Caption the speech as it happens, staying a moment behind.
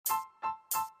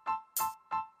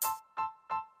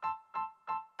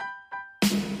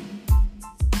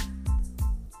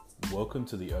Welcome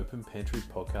to the Open Pantry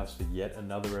podcast for yet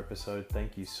another episode.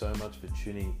 Thank you so much for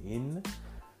tuning in.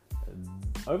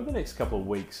 Over the next couple of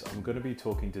weeks, I'm going to be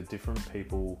talking to different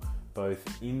people,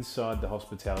 both inside the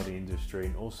hospitality industry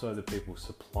and also the people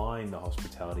supplying the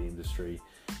hospitality industry,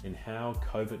 and how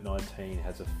COVID-19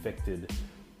 has affected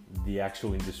the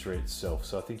actual industry itself.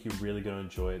 So I think you're really going to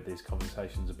enjoy it. These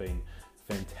conversations have been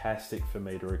fantastic for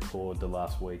me to record the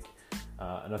last week.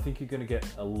 And I think you're going to get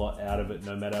a lot out of it,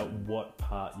 no matter what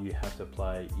part you have to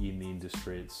play in the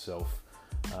industry itself.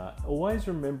 Always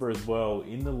remember as well,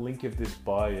 in the link of this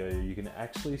bio, you can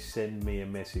actually send me a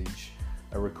message,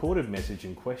 a recorded message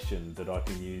in question that I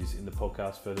can use in the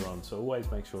podcast further on. So always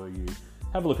make sure you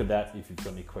have a look at that if you've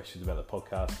got any questions about the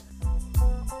podcast.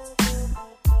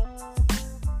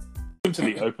 Welcome to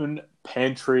the Open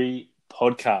Pantry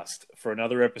podcast for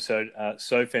another episode.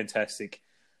 So fantastic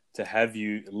to have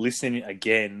you listening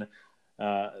again.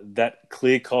 That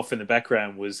clear cough in the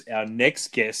background was our next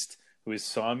guest, who is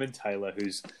Simon Taylor,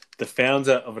 who's the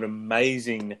founder of an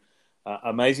amazing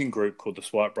group called the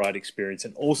Swipe Right Experience,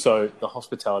 and also the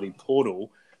Hospitality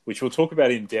Portal, which we'll talk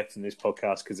about in depth in this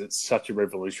podcast because it's such a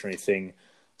revolutionary thing.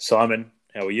 Simon,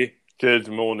 how are you? Good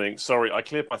morning. Sorry, I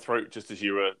cleared my throat just as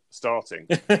you were starting.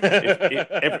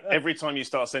 Every time you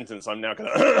start a sentence, I'm now going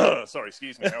to... Sorry,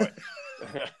 excuse me.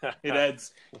 It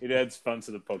adds fun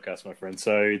to the podcast, my friend.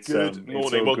 So it's good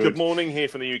morning. Well, good morning here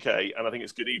from the UK, and I think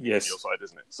it's good evening on your side,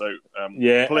 isn't it? So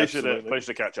pleasure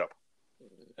to catch up.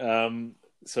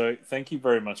 So thank you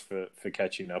very much for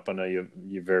catching up. I know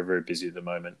you're very, very busy at the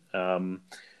moment.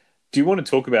 Do you want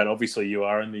to talk about, obviously you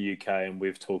are in the UK and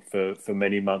we've talked for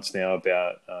many months now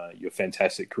about your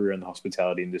fantastic career in the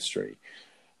hospitality industry.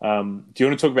 Do you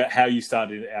want to talk about how you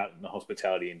started out in the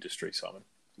hospitality industry, Simon?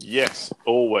 Yes,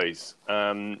 always.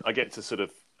 I get to sort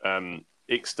of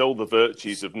extol the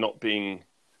virtues of not being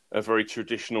a very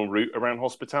traditional route around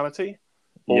hospitality,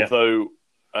 although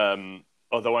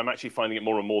I'm actually finding it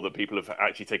more and more that people have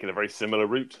actually taken a very similar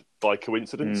route by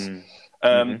coincidence.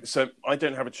 So I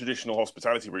don't have a traditional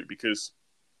hospitality route because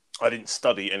I didn't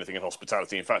study anything in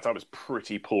hospitality. In fact, I was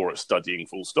pretty poor at studying,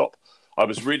 full stop. I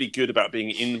was really good about being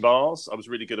in bars. I was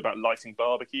really good about lighting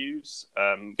barbecues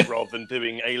rather than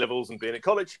doing A-levels and being at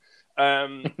college.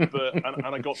 And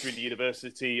I got through the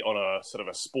university on a sort of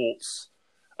a sports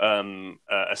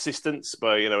assistance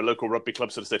by a local rugby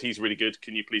club sort of said, he's really good,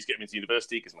 can you please get him into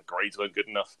university because my grades weren't good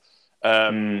enough.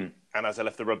 And as I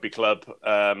left the rugby club,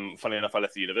 funny enough, I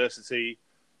left the university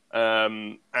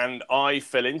and I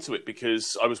fell into it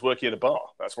because I was working in a bar.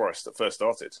 That's where I first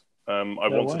started. I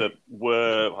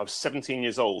was 17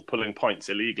 years old pulling pints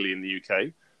illegally in the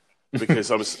UK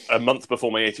because I was a month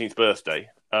before my 18th birthday.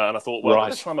 And I thought, well, by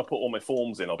the time I put all my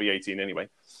forms in, I'll be 18 anyway.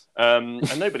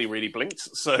 And nobody really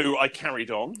blinked, so I carried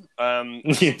on.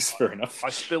 Yes, fair enough. I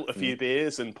spilt a few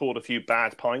beers and poured a few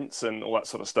bad pints and all that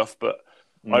sort of stuff, but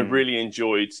I really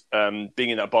enjoyed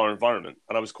being in that bar environment.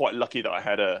 And I was quite lucky that I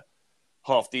had a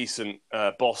half-decent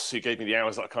boss who gave me the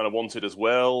hours that I kind of wanted as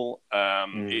well.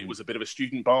 It was a bit of a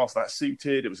student bar, so that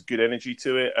suited. It was good energy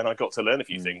to it, and I got to learn a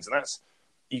few things. And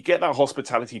you get that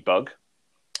hospitality bug.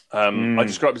 I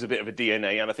describe it as a bit of a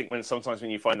DNA, and I think sometimes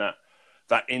when you find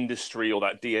that industry or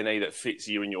that DNA that fits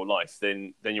you in your life,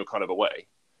 then you're kind of away.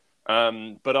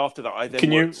 But after that, I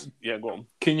then go on.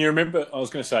 Can you remember? I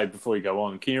was going to say before you go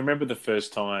on, can you remember the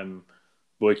first time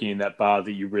working in that bar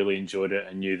that you really enjoyed it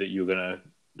and knew that you were going to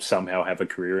somehow have a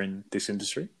career in this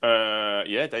industry?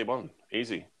 Day one,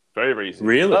 easy, very, very easy.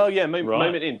 Really? Oh yeah,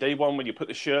 moment in day one when you put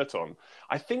the shirt on.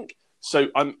 I think so.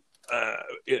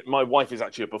 My wife is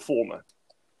actually a performer.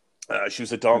 She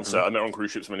was a dancer. I met her on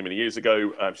cruise ships many, many years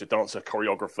ago. She's a dancer,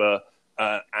 choreographer,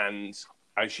 and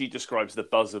she describes the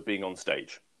buzz of being on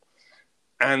stage.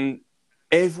 And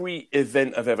every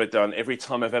event I've ever done, every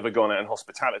time I've ever gone out in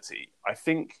hospitality, I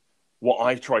think what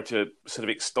I've tried to sort of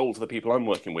extol to the people I'm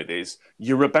working with is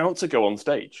you're about to go on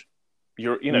stage.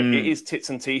 It is tits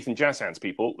and teeth and jazz hands,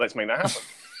 people. Let's make that happen.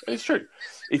 It's true.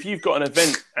 If you've got an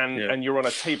event and you're on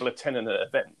a table of 10 in an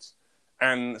event,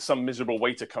 and some miserable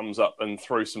waiter comes up and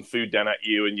throws some food down at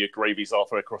you and your gravy's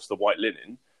halfway across the white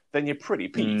linen, then you're pretty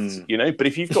peeved, But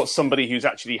if you've got somebody who's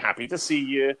actually happy to see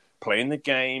you, playing the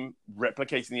game,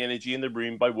 replicating the energy in the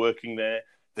room by working there,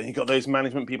 then you've got those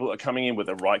management people that are coming in with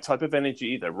the right type of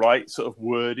energy, the right sort of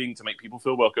wording to make people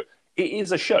feel welcome. It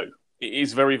is a show. It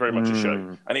is very, very much a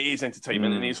show. And it is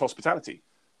entertainment and it is hospitality.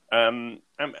 And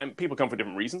people come for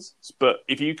different reasons. But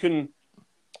if you can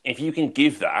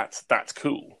give that, that's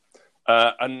cool.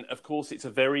 And of course, it's a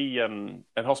very and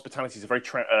hospitality is a very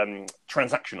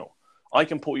transactional. I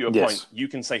can pour you a pint. You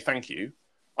can say thank you.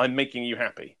 I'm making you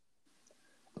happy.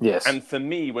 Yes. And for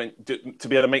me, to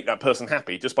be able to make that person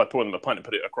happy just by pouring them a pint and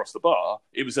put it across the bar,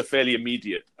 it was a fairly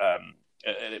immediate.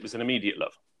 It was an immediate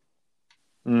love.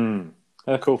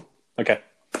 Oh, cool. Okay.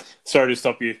 Sorry to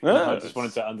stop you. No, I just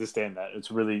wanted to understand that.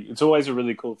 It's always a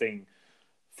really cool thing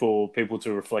for people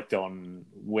to reflect on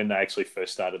when they actually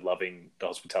first started loving the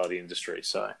hospitality industry.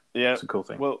 So yeah, it's a cool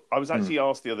thing. Well, I was actually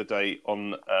asked the other day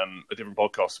on a different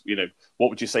podcast, what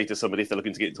would you say to somebody if they're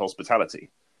looking to get into hospitality?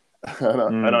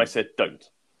 And I said, don't.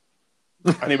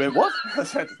 And he went, what? I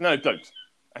said, no, don't.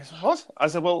 I said, what? I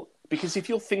said, well, because if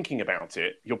you're thinking about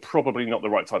it, you're probably not the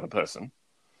right type of person.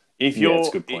 If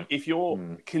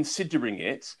you're considering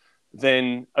it,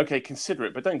 then, okay, consider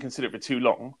it, but don't consider it for too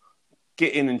long.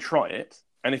 Get in and try it.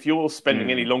 And if you're spending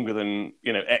any longer than,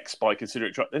 X by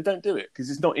considering it, then don't do it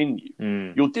because it's not in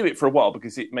you. You'll do it for a while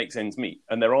because it makes ends meet.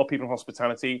 And there are people in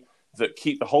hospitality that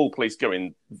keep the whole place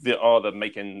going that are the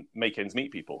make ends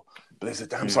meet people. But there's a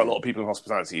damn sight lot of people in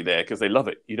hospitality there because they love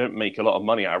it. You don't make a lot of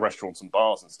money out of restaurants and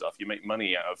bars and stuff. You make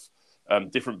money out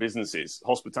of different businesses.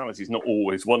 Hospitality is not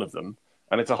always one of them.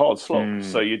 And it's a hard slog,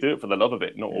 so you do it for the love of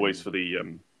it, not always for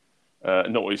the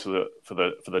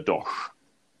dosh.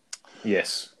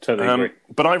 Yes, totally agree.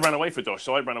 But I ran away for dosh,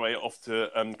 so I ran away off to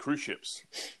cruise ships.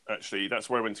 Actually, that's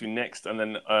where I went to next, and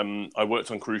then I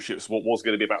worked on cruise ships. What was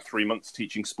going to be about 3 months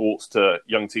teaching sports to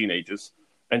young teenagers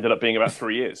ended up being about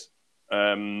 3 years,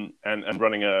 and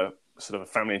running a sort of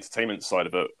a family entertainment side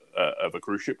of a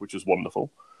cruise ship, which was wonderful.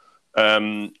 How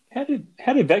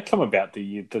did that come about?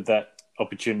 That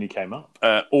opportunity came up?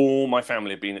 All my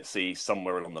family had been at sea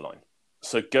somewhere along the line.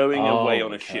 So going away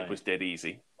on a ship was dead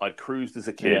easy. I'd cruised as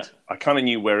a kid. Yeah. I kind of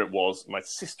knew where it was. My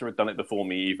sister had done it before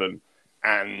me even.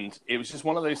 And it was just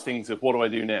one of those things of, what do I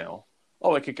do now?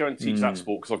 Oh, I could go and teach that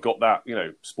sport because I've got that,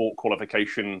 sport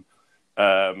qualification,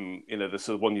 the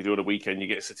sort of one you do on a weekend, you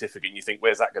get a certificate and you think,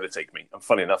 where's that going to take me? And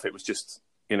funny enough, it was just,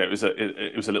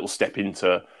 it was a little step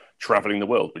into traveling the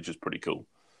world, which was pretty cool.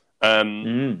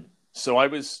 So I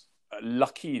was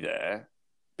lucky there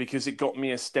because it got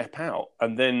me a step out.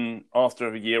 And then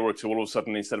after a year or two, all of a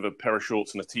sudden, instead of a pair of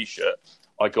shorts and a T-shirt,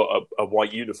 I got a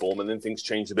white uniform, and then things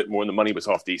changed a bit more and the money was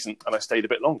half decent and I stayed a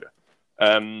bit longer.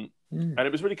 And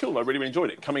it was really cool. I really, really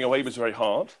enjoyed it. Coming away was very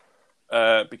hard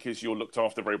because you're looked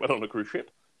after very well on a cruise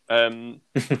ship.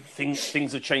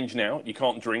 Things have changed now. You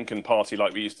can't drink and party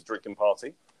like we used to drink and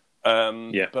party.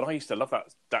 But I used to love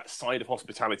that side of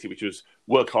hospitality, which was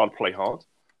work hard, play hard.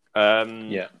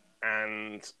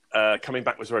 And coming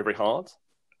back was very, very hard.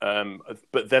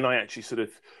 But then I actually sort of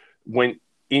went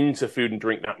into food and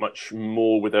drink that much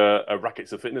more with a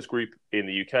Rackets and Fitness group in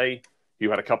the UK who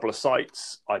had a couple of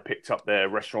sites. I picked up their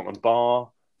restaurant and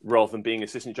bar. Rather than being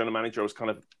assistant general manager, I was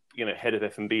kind of, head of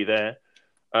F&B there.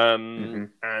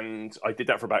 And I did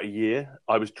that for about a year.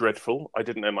 I was dreadful. I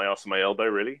didn't know my arse and my elbow,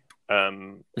 really.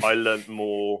 I learned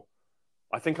more.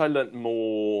 I think I learned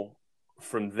more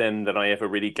from them than I ever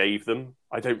really gave them.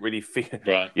 I don't really feel,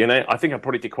 right. I think I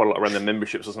probably did quite a lot around their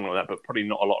memberships or something like that, but probably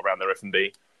not a lot around their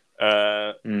F&B,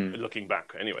 looking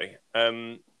back anyway.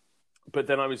 But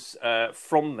then I was,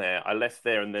 from there, I left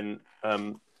there and then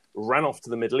ran off to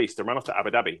the Middle East. I ran off to Abu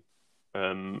Dhabi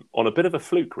on a bit of a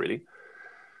fluke, really.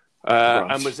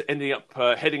 And was ending up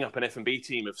heading up an F&B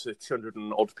team of 200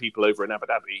 and odd people over in Abu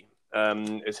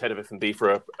Dhabi as head of F&B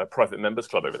for a private members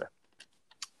club over there.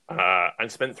 And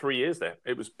spent 3 years there.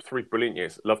 It was 3 brilliant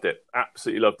years. Loved it.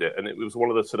 Absolutely loved it. And it was one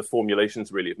of the sort of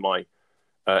formulations, really, of my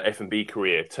F&B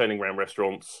career, turning around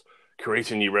restaurants,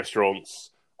 creating new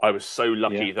restaurants. I was so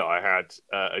lucky that I had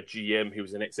a GM who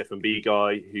was an ex-F&B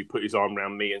guy who put his arm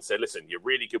around me and said, listen, you're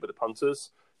really good with the punters.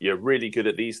 You're really good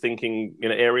at these thinking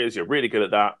areas. You're really good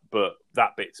at that, but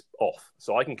that bit's off.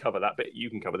 So I can cover that bit. You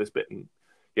can cover this bit. And,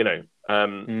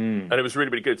 and it was really,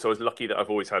 really good. So I was lucky that I've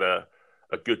always had a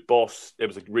good boss. There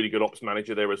was a really good ops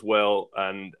manager there as well.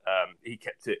 And he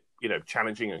kept it,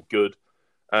 challenging and good.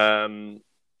 And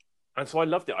so I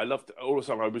loved it. I loved all of a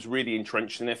sudden. I was really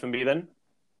entrenched in F&B then.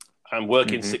 And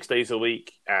working 6 days a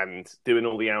week and doing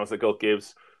all the hours that God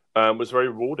gives was very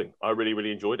rewarding. I really,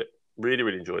 really enjoyed it. Really,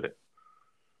 really enjoyed it.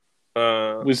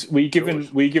 Were you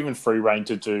given free rein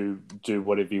to do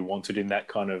whatever you wanted in that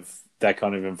kind of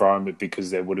environment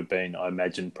because there would have been, I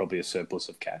imagine, probably a surplus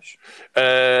of cash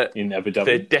in Abu Dhabi?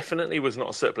 There definitely was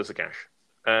not a surplus of cash.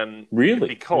 Really?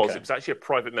 Because it was actually a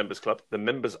private members club. The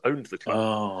members owned the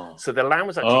club. So the land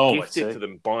was actually gifted to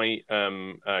them by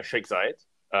Sheikh Zayed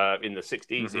in the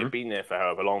 60s. It had been there for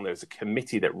however long. There was a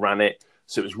committee that ran it.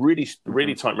 So it was really,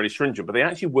 really tight, really stringent. But they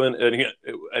actually weren't earning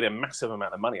a massive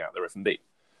amount of money out of their F&B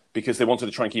because they wanted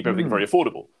to try and keep everything very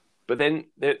affordable. But then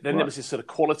there was this sort of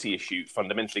quality issue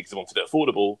fundamentally because they wanted it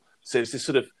affordable. So it's this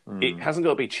sort of, it hasn't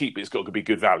got to be cheap, but it's got to be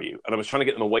good value. And I was trying to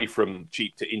get them away from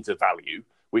cheap into value,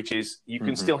 which is you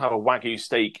can still have a Wagyu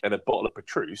steak and a bottle of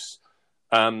Petrus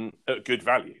at good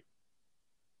value.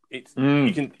 It's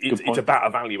about a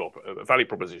value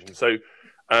proposition. So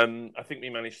I think we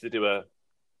managed to do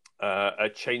a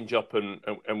change up,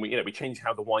 and we changed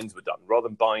how the wines were done. Rather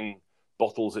than buying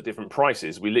bottles at different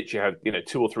prices, we literally had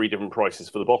 2 or 3 different prices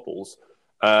for the bottles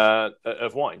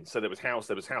of wine. So there was house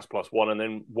plus one, and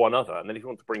then one other. And then if you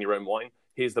want to bring your own wine,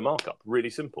 here's the markup. Really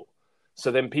simple.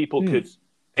 So then people could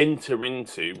enter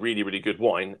into really, really good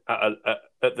wine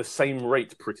at the same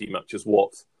rate pretty much as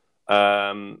what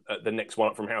the next one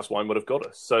up from house wine would have got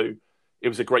us. So it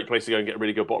was a great place to go and get a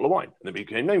really good bottle of wine. And then we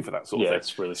became known for that sort of thing.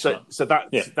 It's really smart. So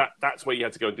that's where you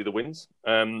had to go and do the wins.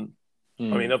 I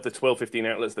mean, of the 12, 15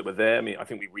 outlets that were there, I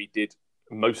think we redid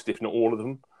most, if not all of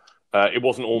them. It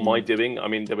wasn't all my doing. I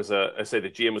mean, there was the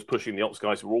GM was pushing, the ops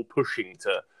guys were all pushing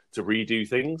to redo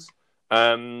things.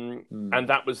 And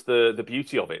that was the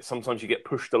beauty of it. Sometimes you get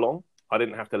pushed along. I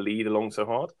didn't have to lead along so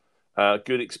hard.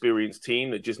 Good experienced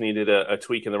team that just needed a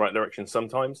tweak in the right direction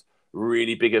sometimes.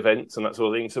 Really big events and that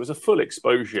sort of thing. So it was a full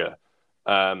exposure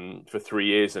for 3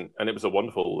 years, and it was a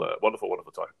wonderful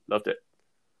time. Loved it.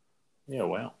 Yeah,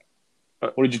 wow.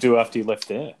 What did you do after you left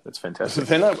there? That's fantastic.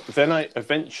 Then I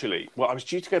eventually, I was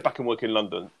due to go back and work in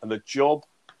London, and the job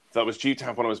that I was due to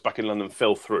have when I was back in London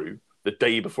fell through the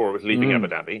day before I was leaving Abu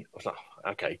Dhabi. I was like,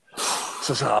 okay. So I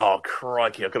was like, oh,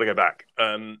 crikey, I've got to go back.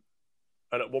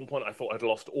 And at one point, I thought I'd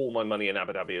lost all my money in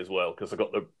Abu Dhabi as well, because I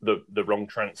got the wrong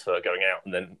transfer going out,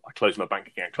 and then I closed my bank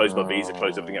account, closed my visa,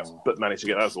 closed everything else, but managed to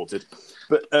get that sorted.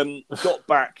 But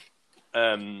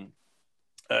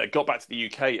got back to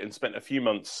the UK and spent a few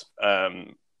months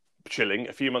chilling,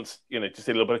 a few months, just did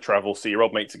a little bit of travel, see your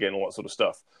old mates again, all that sort of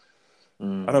stuff.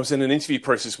 And I was in an interview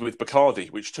process with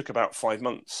Bacardi, which took about 5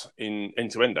 months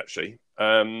end to end, actually.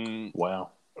 Wow.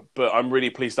 But I'm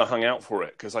really pleased I hung out for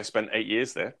it, because I spent 8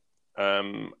 years there.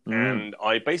 And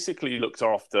I basically looked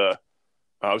after,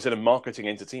 I was in a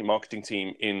marketing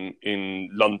team in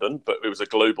London, but it was a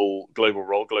global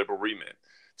role, global remit,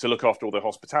 to look after all their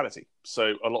hospitality.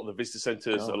 So a lot of the visitor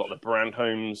centres, a lot of the brand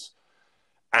homes,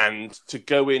 and to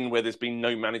go in where there's been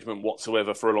no management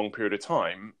whatsoever for a long period of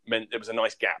time meant there was a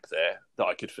nice gap there that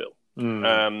I could fill.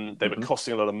 They were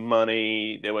costing a lot of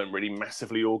money. They weren't really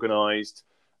massively organised.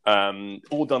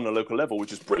 All done at a local level,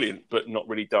 which is brilliant, but not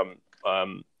really done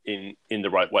in the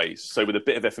right ways. So with a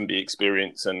bit of F&B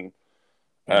experience and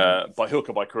by hook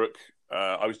or by crook,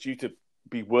 I was due to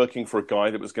be working for a guy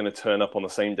that was going to turn up on the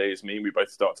same day as me. We both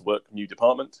started to work, new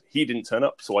department. He didn't turn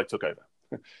up, so I took over.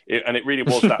 And it really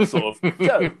was that sort of,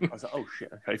 go. I was like, oh, shit,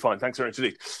 okay, fine, thanks very much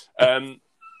indeed. And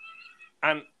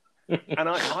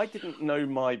I didn't know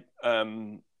my,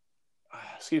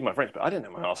 excuse my French, but I didn't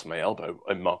know my arse and my elbow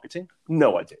in marketing.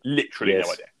 No idea. Literally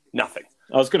no idea. Nothing.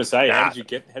 I was going to say, how did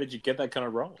you get that kind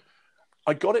of role?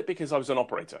 I got it because I was an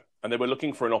operator, and they were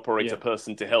looking for an operator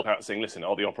person to help out, saying, listen,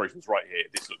 the operation's right here.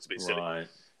 This looks a bit silly. Right.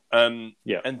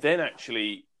 And then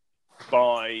actually,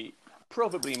 by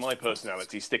probably my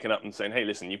personality, sticking up and saying, hey,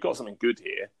 listen, you've got something good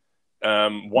here.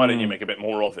 Why don't you make a bit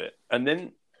more of it? And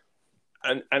then,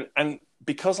 and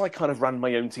because I kind of ran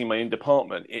my own team, my own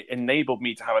department, it enabled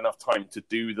me to have enough time to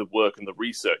do the work and the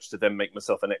research to then make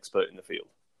myself an expert in the field.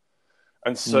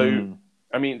 And so,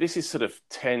 I mean, this is sort of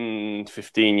 10,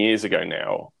 15 years ago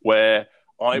now, where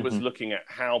I was looking at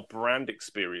how brand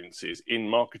experiences in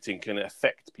marketing can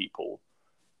affect people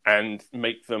and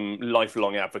make them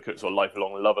lifelong advocates or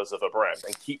lifelong lovers of a brand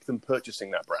and keep them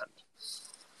purchasing that brand.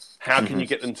 How can you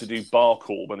get them to do bar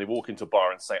call when they walk into a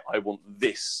bar and say, I want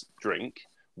this drink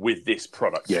with this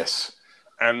product? Yes.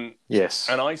 And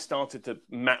I started to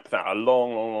map that a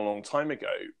long time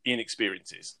ago in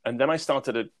experiences. And then I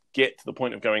started to get to the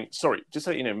point of going, sorry, just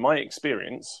so you know, my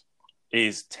experience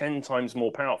is 10 times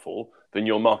more powerful than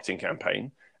your marketing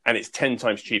campaign, and it's 10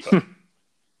 times cheaper.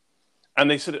 And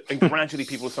gradually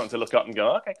people were starting to look up and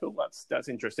go, okay, cool, that's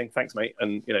interesting. Thanks, mate.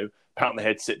 And, pat on the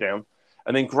head, sit down.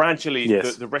 And then gradually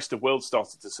the rest of the world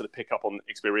started to sort of pick up on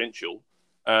experiential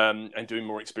and doing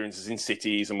more experiences in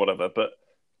cities and whatever. But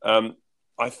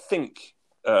I think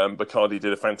Bacardi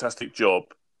did a fantastic job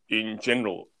in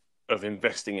general of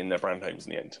investing in their brand homes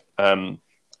in the end.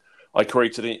 I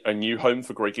created a new home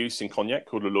for Grey Goose in Cognac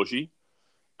called Le Logis,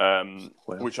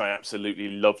 which I absolutely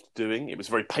loved doing. It was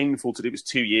very painful to do. It was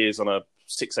 2 years on a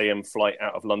 6 a.m. flight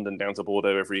out of London down to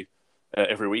Bordeaux every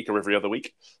week or every other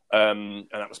week, and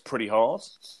that was pretty hard.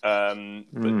 And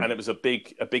it was a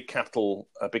big capital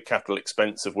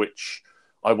expense of which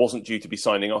I wasn't due to be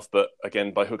signing off. But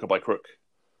again, by hook or by crook,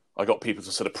 I got people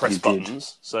to sort of press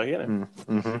buttons. So,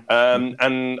 Mm-hmm.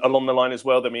 And along the line as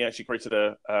well, then we actually created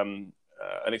an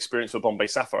experience for Bombay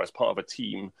Sapphire as part of a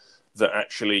team that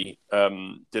actually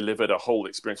delivered a whole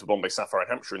experience for Bombay Sapphire in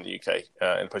Hampshire in the UK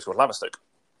in a place called Laverstoke.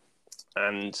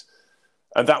 And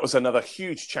that was another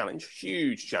huge challenge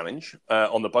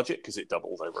on the budget because it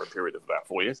doubled over a period of about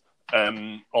 4 years.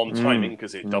 On timing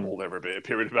because it doubled over a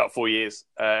period of about 4 years.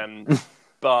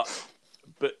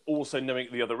 But also knowing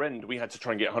at the other end, we had to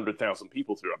try and get 100,000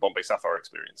 people through our Bombay Sapphire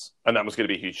experience. And that was going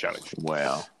to be a huge challenge.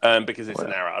 Wow. Because it's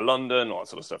an hour out of London, all that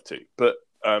sort of stuff too. But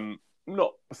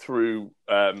not through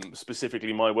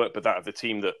specifically my work, but that of the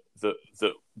team that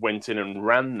went in and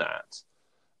ran that.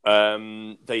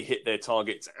 They hit their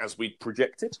targets as we'd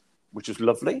projected, which was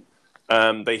lovely.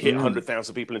 They hit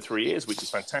 100,000 people in 3 years, which is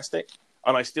fantastic.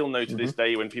 And I still know to this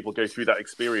day when people go through that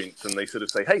experience and they sort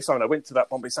of say, "Hey, Simon, I went to that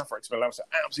Bombay Sapphire experience.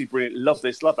 Absolutely brilliant. Love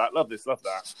this, love that, love this, love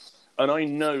that." And I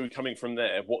know coming from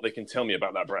there what they can tell me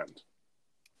about that brand.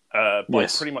 By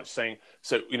pretty much saying,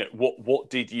 so, what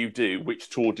did you do?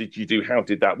 Which tour did you do? How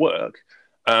did that work?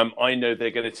 I know they're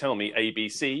going to tell me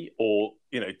ABC or,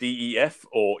 DEF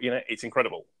or, it's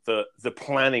incredible. The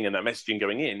planning and that messaging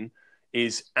going in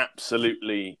is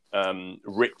absolutely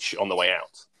rich on the way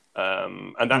out.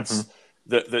 And that's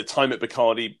the time at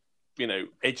Bacardi,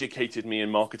 educated me in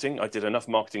marketing. I did enough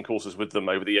marketing courses with them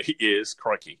over the 8 years.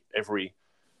 Crikey, every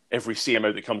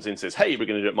CMO that comes in says, "Hey, we're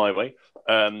going to do it my way.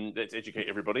 Let's educate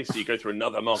everybody." So you go through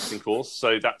another marketing course.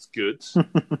 So that's good.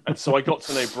 And so I got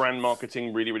to know brand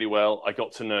marketing really, really well. I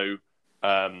got to know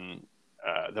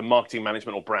the marketing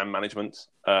management or brand management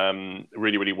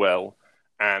really, really well.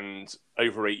 And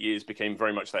over 8 years became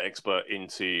very much that expert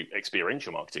into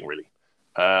experiential marketing, really,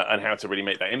 and how to really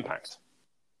make that impact.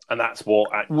 And that's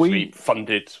what actually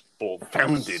funded or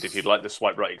founded, if you'd like, the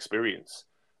Swipe Right experience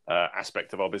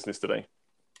aspect of our business today.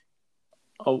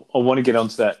 I want to get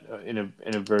onto that in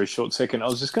a very short second. I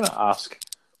was just going to ask,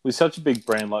 with such a big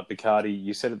brand like Bacardi,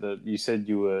 you said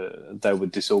they were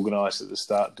disorganized at the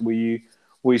start. Were you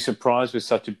surprised with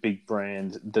such a big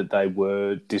brand that they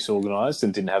were disorganized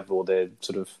and didn't have all their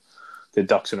sort of their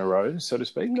ducks in a row, so to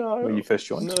speak? No, when you first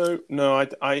joined. No.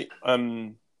 I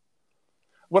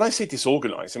when I say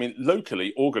disorganized, I mean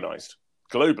locally organized,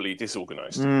 globally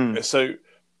disorganized. So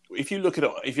if you look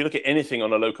at anything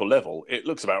on a local level, it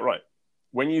looks about right.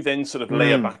 When you then sort of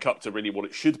layer back up to really what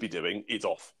it should be doing, it's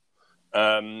off.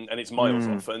 And it's miles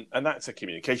off. And that's a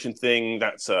communication thing.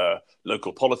 That's a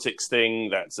local politics thing.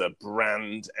 That's a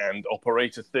brand and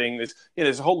operator thing.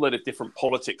 There's a whole load of different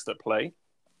politics that play.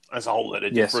 There's a whole load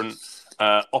of different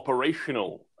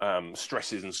operational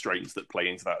stresses and strains that play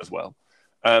into that as well.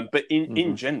 But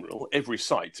in general, every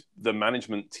site, the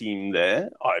management team there,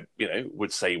 I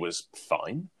would say was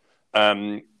fine.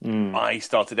 I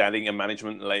started adding a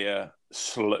management layer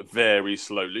very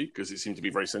slowly because it seemed to be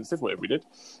very sensitive, whatever we did.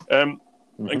 And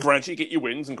gradually you get your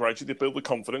wins and gradually you build the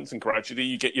confidence and gradually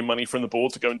you get your money from the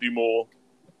board to go and do more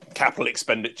capital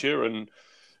expenditure and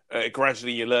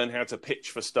gradually you learn how to pitch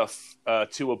for stuff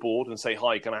to a board and say,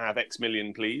 "Hi, can I have X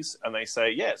million, please?" And they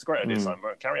say, "Yeah, it's a great idea, Simon.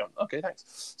 Carry on." "Okay,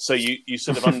 thanks." So you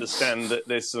sort of understand that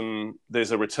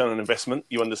there's a return on investment.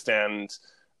 You understand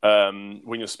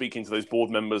when you're speaking to those board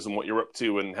members and what you're up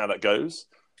to and how that goes.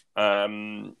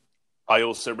 I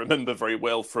also remember very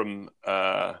well from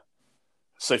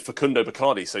Facundo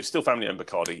Bacardi, so still family-owned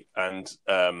Bacardi, and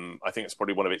I think it's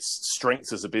probably one of its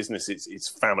strengths as a business. Its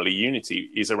family unity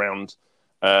is around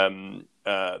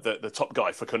the top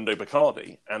guy, Facundo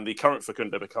Bacardi, and the current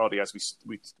Facundo Bacardi, as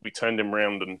we turned him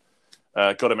around and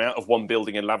got him out of one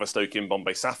building in Laverstoke in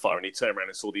Bombay Sapphire, and he turned around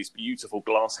and saw these beautiful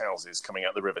glass houses coming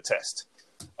out the River Test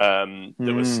that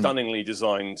were stunningly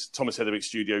designed. Thomas Heatherwick's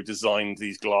studio designed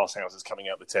these glass houses coming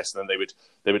out the Test, and then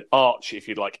they would arch, if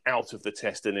you'd like, out of the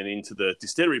Test and then into the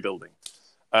distillery building,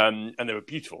 and they were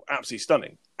beautiful, absolutely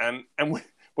stunning. And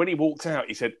when he walked out,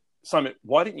 he said, "Simon,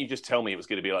 why didn't you just tell me it was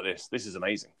going to be like this? This is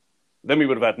amazing. Then we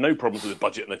would have had no problems with the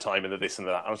budget and the time and the this and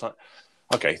the that." I was like,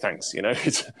 "Okay, thanks.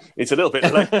 It's a little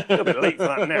bit late for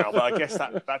that now, but I guess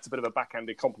that's a bit of a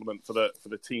backhanded compliment for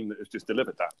the team that has just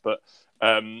delivered that." But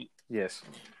yes.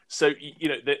 So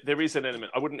there is an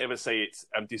element. I wouldn't ever say it's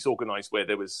disorganized where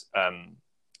there was.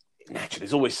 Naturally,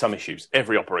 there's always some issues.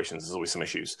 Every operation there's always some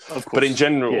issues. Of course. But in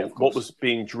general, what was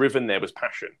being driven there was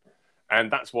passion. And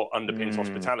that's what underpins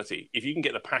hospitality. If you can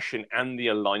get the passion and the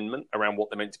alignment around what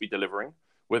they're meant to be delivering,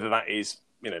 whether that is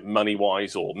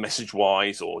money-wise or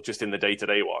message-wise or just in the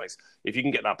day-to-day wise, if you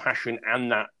can get that passion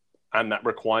and that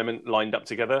requirement lined up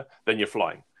together, then you're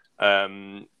flying.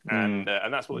 And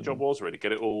that's what the job was, really.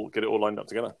 Get it all lined up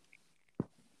together.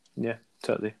 Yeah,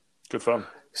 totally. Good fun.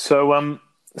 So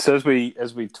So as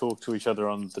we talk to each other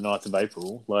on the 9th of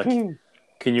April,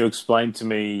 can you explain to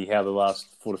me how the last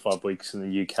 4 to 5 weeks in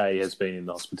the UK has been in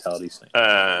the hospitality scene?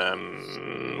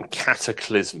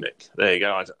 Cataclysmic. There you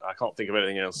go. I can't think of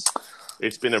anything else.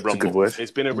 It's been a rumble. That's a good word.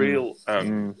 It's been a real.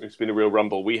 It's been a real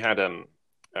rumble. We had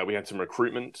some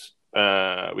recruitment. We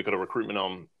got a recruitment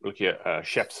on looking at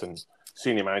chefs and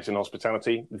senior managers in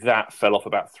hospitality. That fell off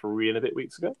about 3 and a bit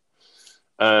weeks ago.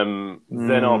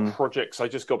 Then our projects. I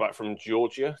just got back from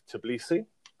Georgia, Tbilisi.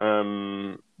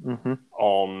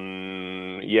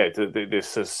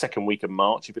 This second week of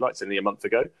March, if you like, it's only a month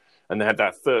ago, and they had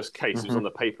that first case. It was on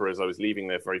the paper as I was leaving,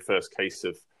 their very first case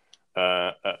of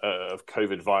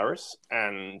COVID virus,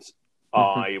 and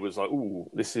I was like, "Ooh,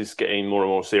 this is getting more and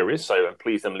more serious." So I'm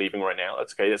pleased I'm leaving right now.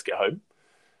 That's okay. Let's get home.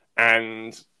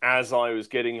 And as I was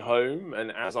getting home, and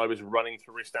as I was running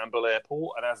through Istanbul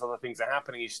airport, and as other things are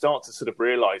happening, you start to sort of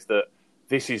realise that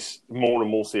this is more and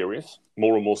more serious,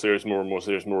 more and more serious, more and more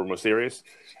serious, more and more serious.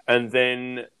 And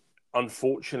then,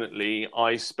 unfortunately,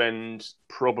 I spend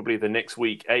probably the next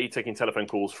week, taking telephone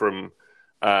calls from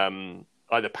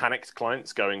either panicked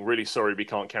clients going, really sorry, we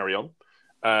can't carry on,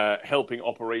 helping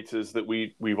operators that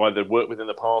we've either worked with in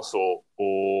the past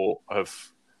or have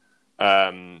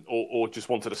or just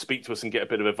wanted to speak to us and get a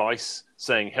bit of advice,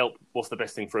 saying, help, what's the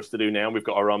best thing for us to do now? We've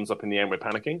got our arms up in the air and we're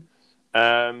panicking.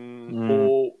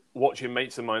 Or watching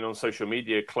mates of mine on social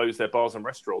media close their bars and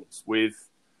restaurants with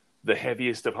the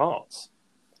heaviest of hearts.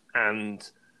 And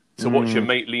to watch your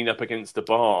mate lean up against the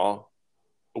bar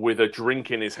with a drink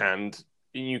in his hand,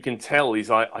 you can tell he's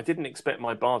like, I didn't expect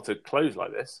my bar to close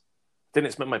like this. Didn't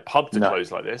expect my pub to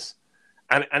close like this.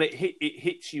 And it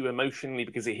hits you emotionally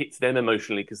because it hits them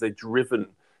emotionally because they're driven,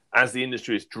 as the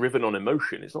industry is driven on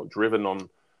emotion. It's not driven on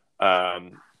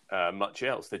much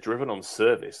else. They're driven on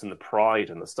service and the pride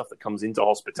and the stuff that comes into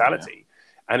hospitality.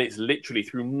 Yeah. And it's literally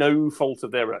through no fault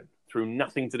of their own, through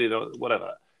nothing to do,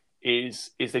 whatever,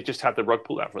 is they just have the rug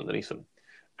pulled out from underneath them.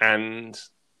 And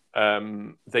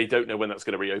they don't know when that's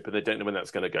going to reopen. They don't know when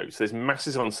that's going to go. So there's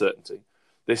massive uncertainty.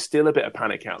 There's still a bit of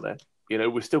panic out there. You know,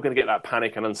 we're still going to get that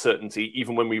panic and uncertainty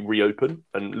even when we reopen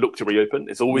and look to reopen.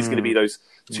 It's always going to be those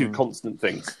two constant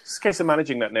things. It's a case of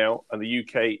managing that now. And the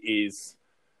UK is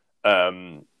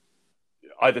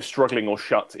either struggling or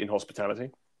shut in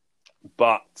hospitality.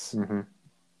 But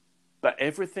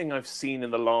everything I've seen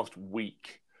in the last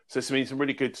week, so there's been some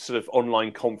really good sort of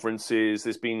online conferences.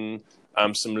 There's been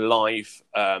some live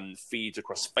feeds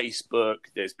across Facebook.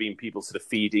 There's been people sort of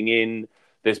feeding in.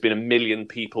 There's been 1 million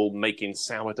people making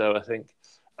sourdough, I think.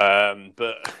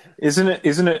 But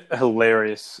isn't it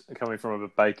hilarious coming from a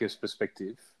baker's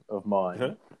perspective of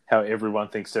mine? How everyone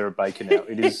thinks they're a baker now.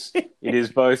 It is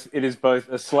both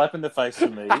a slap in the face for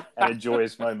me and a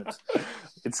joyous moment.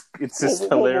 It's just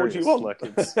hilarious. What do you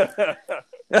want?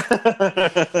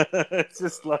 It's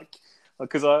just like,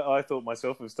 because I thought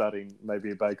myself of starting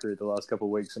maybe a bakery the last couple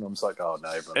of weeks, and I'm just like, oh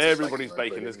no, everybody's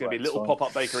baking. There's going to be little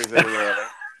pop-up bakeries everywhere.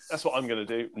 That's what I'm going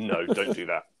to do. No, don't do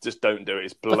that. Just don't do it.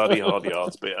 It's bloody hard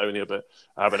yards, but only a bit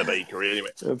having a bakery anyway.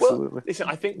 Absolutely. Well, listen,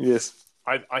 I think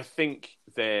I think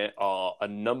there are a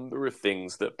number of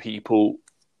things that people,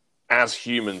 as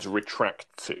humans, retract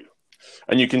to,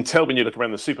 and you can tell when you look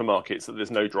around the supermarkets that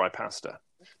there's no dry pasta,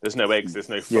 there's no eggs, there's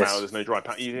no flour, there's no dry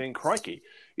pasta. You think, crikey,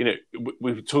 you know,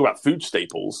 we talk about food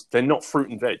staples. They're not fruit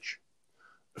and veg.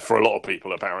 For a lot of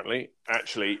people, apparently,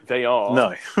 actually, they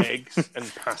are eggs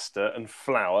and pasta and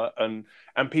flour, and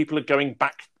people are going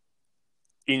back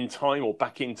in time or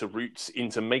back into roots,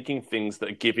 into making things that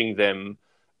are giving them,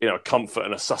 you know, comfort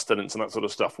and a sustenance and that sort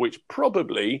of stuff, which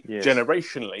probably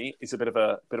generationally is a bit of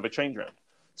a change around.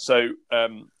 So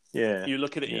you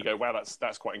look at it and you go, wow,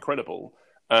 that's quite incredible.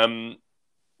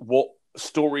 What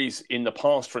stories in the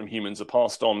past from humans are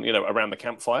passed on, you know, around the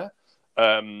campfire,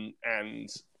 and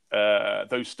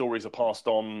those stories are passed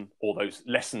on, or those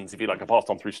lessons, if you like, are passed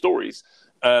on through stories.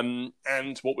 And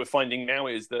what we're finding now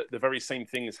is that the very same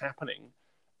thing is happening.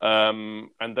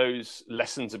 And those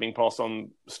lessons are being passed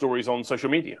on stories on social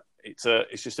media. It's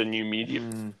just a new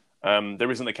medium.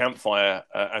 There isn't a campfire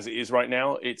as it is right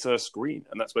now. It's a screen,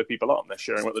 and that's where people are. And they're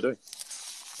sharing what they're doing.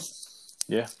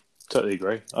 Yeah, totally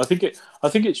agree. I think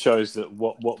it shows that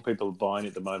what people are buying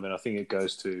at the moment. I think it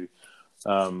goes to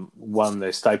one,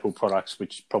 their staple products,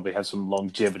 which probably have some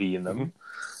longevity in them.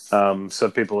 So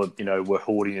people are, you know, were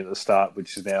hoarding at the start,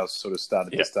 which is now sort of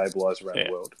started to stabilise around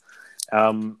the world.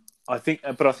 I think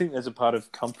there's a part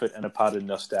of comfort and a part of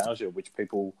nostalgia, which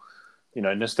people, you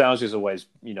know, nostalgia is always,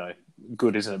 you know,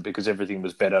 good, isn't it? Because everything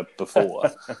was better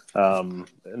before,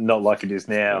 not like it is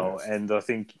now. And I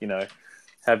think, you know,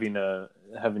 having a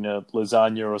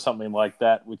lasagna or something like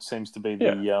that, which seems to be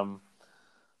the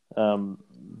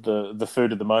the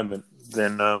food at the moment,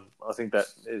 then I think that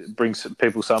it brings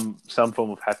people some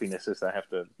form of happiness as they have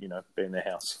to, be in their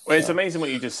house. Well, it's amazing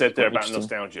what you just said there about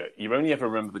nostalgia. You only ever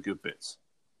remember the good bits.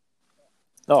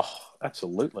 Oh,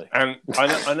 absolutely. And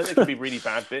I know there can be really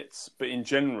bad bits, but in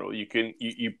general, you can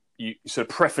you sort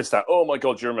of preface that. Oh my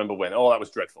God, you remember when? Oh, that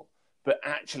was dreadful. But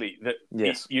actually,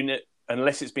 yes,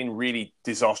 unless it's been really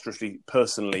disastrously,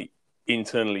 personally,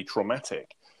 internally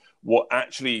traumatic, what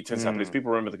actually tends to happen is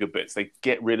people remember the good bits. They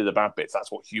get rid of the bad bits.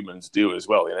 That's what humans do as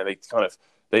well. They kind of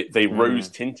they rose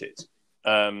tint it,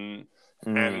 and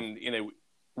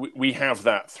we have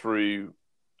that through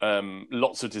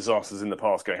lots of disasters in the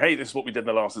past. Going, hey, this is what we did in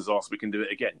the last disaster. We can do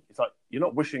it again. It's like you're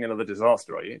not wishing another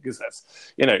disaster, are you? Because that's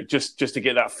just to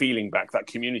get that feeling back, that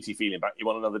community feeling back. You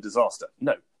want another disaster?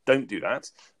 No, don't do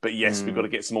that. But yes, we've got to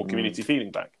get some more community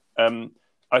feeling back.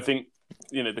 I think.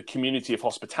 The community of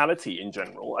hospitality in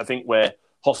general, I think where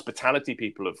hospitality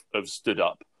people have stood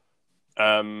up,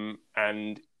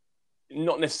 and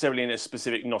not necessarily in a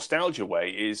specific nostalgia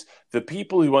way, is the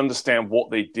people who understand what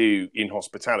they do in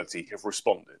hospitality have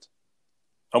responded.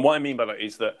 And what I mean by that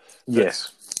is that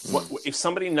if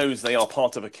somebody knows they are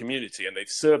part of a community and they've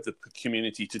served the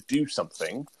community to do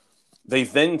something, they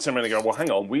then turn around and go, well, hang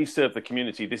on, we served the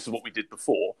community. This is what we did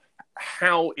before.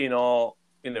 How in our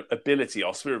ability,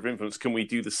 our sphere of influence, can we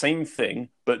do the same thing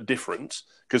but different?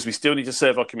 Because we still need to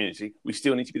serve our community, we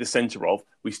still need to be the center of,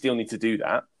 we still need to do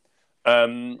that.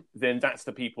 Then that's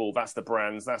the people, that's the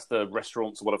brands, that's the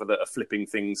restaurants or whatever that are flipping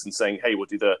things and saying, hey, we'll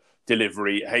do the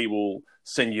delivery, hey, we'll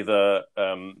send you the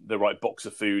right box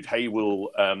of food, hey, we'll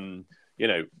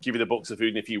give you the box of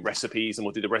food and a few recipes and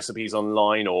we'll do the recipes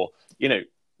online, or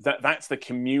that's the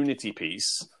community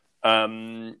piece.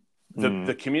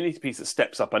 The community piece that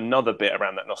steps up another bit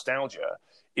around that nostalgia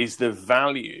is the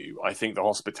value I think the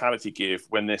hospitality give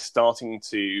when they're starting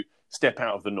to step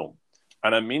out of the norm.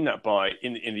 And I mean that by,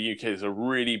 in the UK, there's a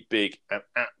really big and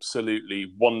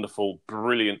absolutely wonderful,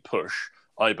 brilliant push,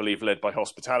 I believe, led by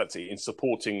hospitality in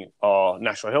supporting our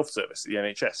National Health Service, the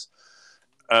NHS.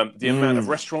 The amount of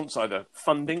restaurants either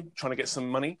funding, trying to get some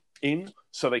money in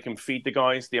so they can feed the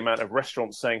guys, the amount of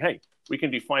restaurants saying, hey, we can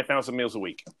do 5,000 meals a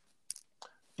week.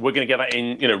 We're going to get that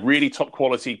in, really top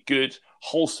quality, good,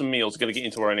 wholesome meals are going to get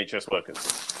into our NHS workers.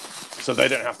 So they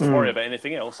don't have to worry about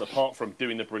anything else apart from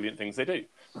doing the brilliant things they do.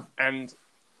 And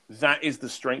that is the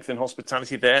strength in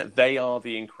hospitality there. They are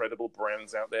the incredible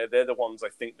brands out there. They're the ones I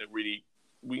think that really,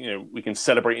 we can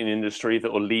celebrate in industry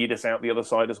that will lead us out the other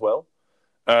side as well,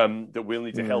 that we'll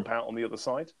need to help out on the other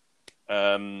side.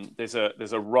 There's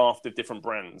a raft of different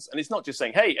brands. And it's not just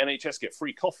saying, hey, NHS get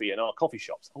free coffee in our coffee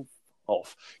shops. Oh,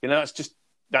 off.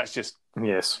 That's just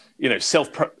yes.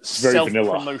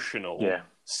 Self-promotional,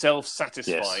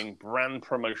 self-satisfying, brand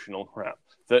promotional crap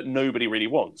that nobody really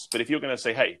wants. But if you're going to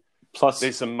say, hey, plus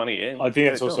there's some money in, I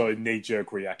think it's also a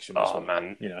knee-jerk reaction. Oh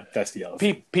man, that's the other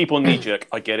thing. People knee-jerk.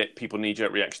 I get it. People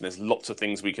knee-jerk reaction. There's lots of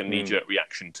things we can knee-jerk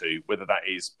reaction to, whether that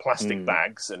is plastic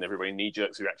bags, and everybody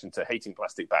knee-jerks reaction to hating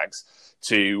plastic bags.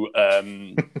 To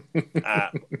when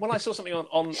I saw something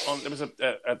on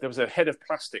there was a head of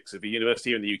plastics of a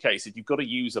university here in the UK said you've got to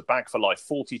use a bag for life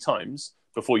 40 times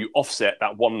before you offset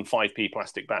that 1 5p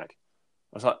plastic bag.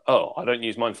 I was like, oh, I don't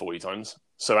use mine 40 times.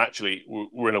 So actually,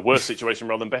 we're in a worse situation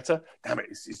rather than better. Damn it,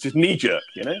 it's just knee-jerk,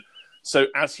 So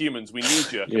as humans, we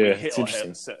knee-jerk and we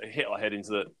hit our head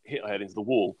into the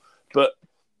wall. But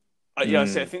I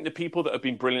think the people that have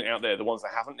been brilliant out there, the ones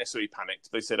that haven't necessarily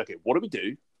panicked, they said, okay, what do we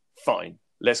do? Fine,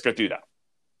 let's go do that.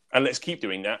 And let's keep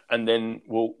doing that. And then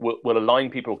we'll align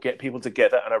people, get people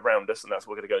together and around us, and that's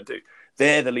what we're going to go and do.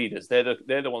 They're the leaders. They're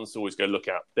the ones to always go look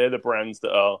at. They're the brands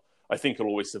that are, I think, will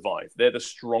always survive. They're the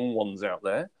strong ones out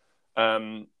there.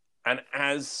 And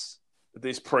as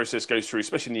this process goes through,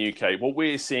 especially in the UK, what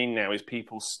we're seeing now is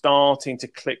people starting to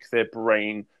click their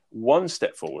brain one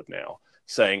step forward now,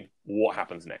 saying, what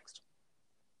happens next?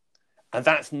 And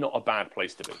that's not a bad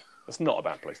place to be. That's not a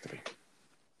bad place to be.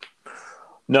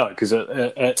 No, because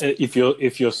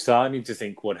if you're starting to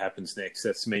think what happens next,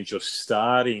 that means you're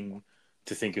starting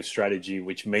to think of strategy,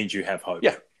 which means you have hope.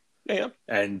 Yeah.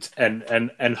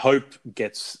 And hope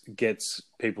gets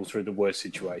people through the worst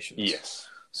situations. Yes.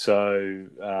 So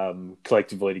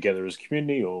collectively together as a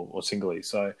community or singly.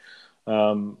 So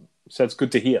it's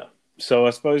good to hear. So I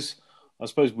suppose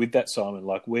with that, Simon,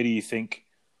 like where do you think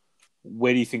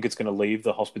it's going to leave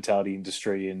the hospitality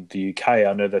industry in the UK?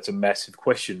 I know that's a massive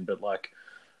question, but like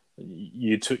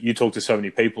you talk to so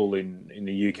many people in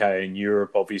the UK and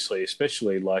Europe, obviously,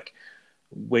 especially like.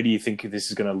 Where do you think this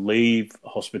is going to leave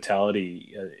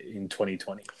hospitality in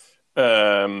 2020?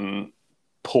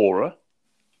 Poorer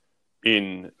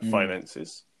in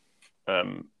finances,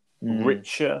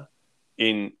 richer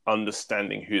in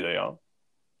understanding who they are.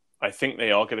 I think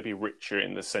they are going to be richer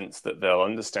in the sense that they'll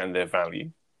understand their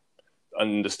value,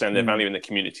 in the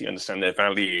community, understand their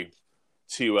value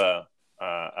to a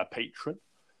patron.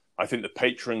 I think the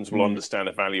patrons will understand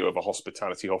the value of a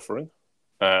hospitality offering.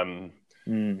 There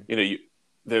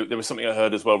was something I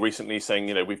heard as well recently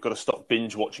saying, we've got to stop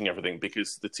binge watching everything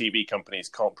because the TV companies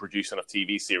can't produce enough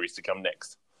TV series to come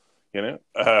next.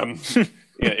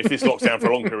 If this locks down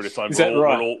for a long period of time,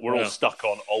 we're all stuck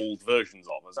on old versions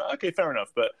of it. I was like, okay, fair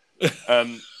enough. But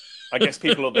I guess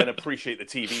people will then appreciate the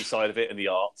TV side of it and the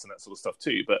arts and that sort of stuff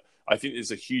too. But I think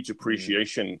there's a huge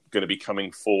appreciation going to be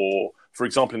coming for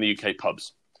example, in the UK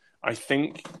pubs. I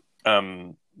think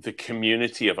the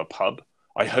community of a pub,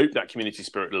 I hope that community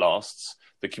spirit lasts.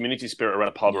 The community spirit around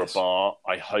a pub or a bar,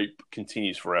 I hope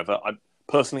continues forever.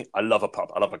 Personally, I love a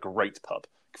pub. I love a great pub.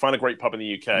 Find a great pub in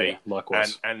the UK,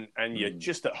 likewise. and you're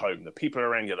just at home. The people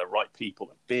around you are the right people.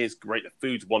 The beer's great. The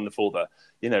food's wonderful.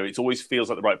 It always feels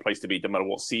like the right place to be, no matter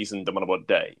what season, no matter what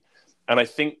day. And I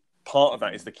think part of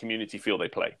that is the community feel they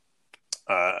play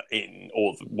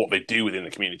or what they do within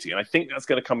the community. And I think that's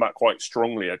going to come back quite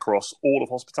strongly across all of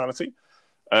hospitality.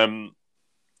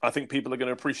 I think people are going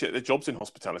to appreciate their jobs in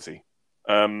hospitality.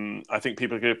 I think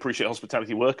people are going to appreciate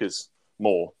hospitality workers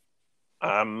more.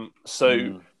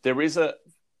 There is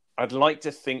I'd like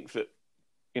to think that,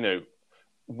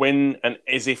 when and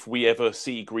as if we ever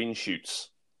see green shoots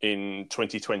in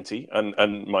 2020,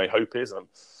 and my hope is,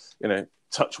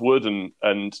 touch wood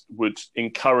and would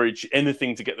encourage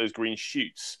anything to get those green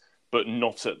shoots, but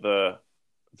not at the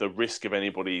risk of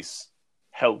anybody's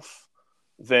health,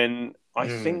 then I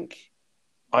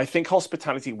think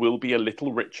hospitality will be a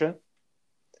little richer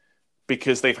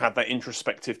because they've had that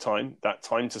introspective time, that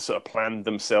time to sort of plan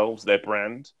themselves, their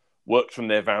brand, work from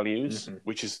their values,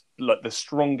 which is like the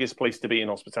strongest place to be in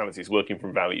hospitality is working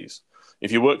from values.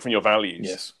 If you work from your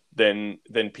values, then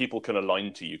people can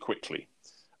align to you quickly.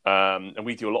 And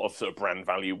we do a lot of sort of brand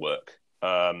value work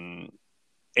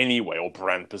anyway, or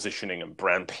brand positioning and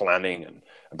brand planning and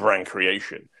brand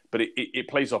creation. But it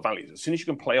plays off values. As soon as you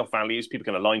can play off values, people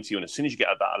can align to you. And as soon as you get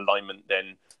that alignment,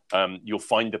 then you'll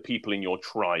find the people in your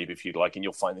tribe, if you'd like, and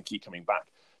you'll find them keep coming back.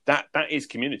 That is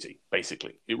community,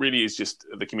 basically. It really is just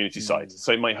the community side.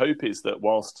 So my hope is that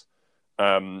whilst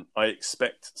I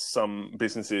expect some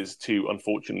businesses to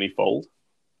unfortunately fold,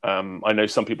 I know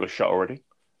some people are shut already.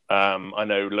 I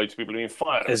know loads of people are being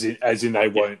fired. As in they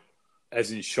won't.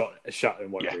 As in shut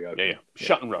and won't reopen. Yeah.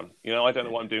 Shut and run. I don't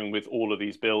know what I'm doing with all of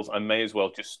these bills. I may as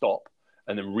well just stop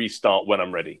and then restart when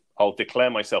I'm ready. I'll declare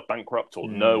myself bankrupt or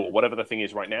no, or whatever the thing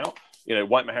is right now.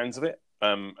 Wipe my hands of it.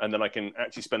 And then I can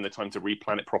actually spend the time to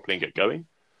replan it properly and get going.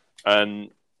 And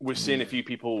we're seeing a few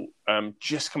people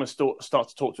just come and start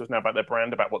to talk to us now about their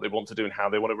brand, about what they want to do and how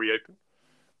they want to reopen.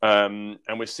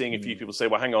 And we're seeing a few people say,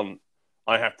 well, hang on,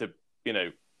 I have to,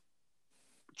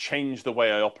 change the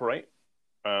way I operate.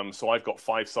 So I've got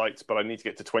 5 sites, but I need to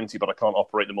get to 20, but I can't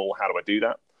operate them all. How do I do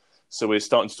that? So we're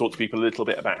starting to talk to people a little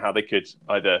bit about how they could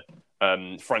either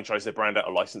franchise their brand out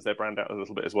or license their brand out a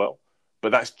little bit as well.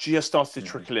 But that's just started to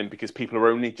trickle in because people are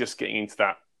only just getting into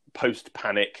that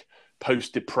post-panic,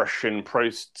 post-depression,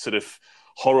 post-sort of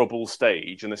horrible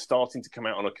stage. And they're starting to come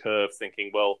out on a curve thinking,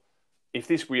 well, if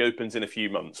this reopens in a few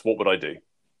months, what would I do?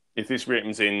 If this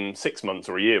reopens in 6 months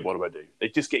or a year, what do I do? They're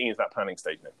just getting into that planning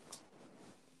stage now.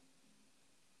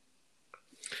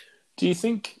 Do you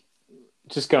think,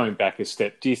 just going back a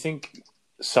step, do you think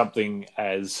something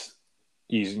as,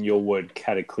 using your word,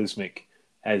 cataclysmic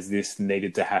as this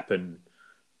needed to happen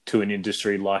to an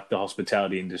industry like the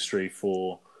hospitality industry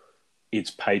for its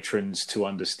patrons to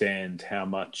understand how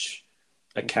much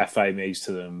a cafe means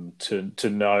to them, to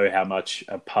know how much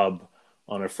a pub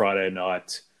on a Friday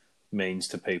night means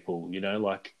to people?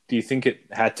 Do you think it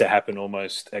had to happen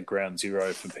almost at ground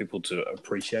zero for people to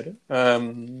appreciate it?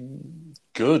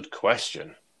 Good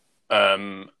question.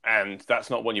 And that's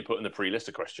not one you put in the pre-list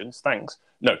of questions. Thanks.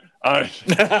 No.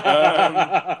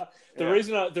 The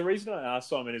reason I asked,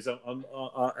 Simon, is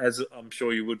as I'm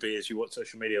sure you would be as you watch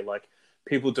social media, like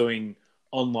people doing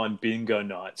online bingo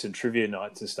nights and trivia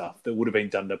nights and stuff that would have been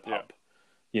done to pub,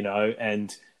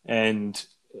 and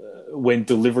when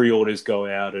delivery orders go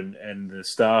out and the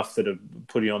staff that are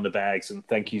putting on the bags, and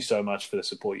thank you so much for the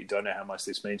support. You don't know how much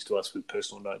this means to us with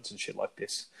personal notes and shit like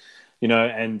this,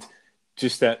 and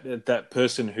just that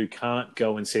person who can't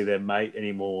go and see their mate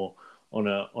anymore on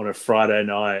a Friday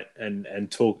night and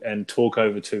talk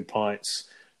over 2 pints,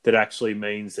 that actually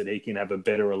means that he can have a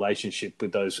better relationship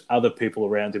with those other people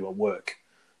around him at work.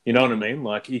 You know what I mean?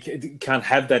 Like you can't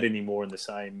have that anymore in the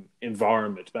same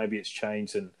environment. Maybe it's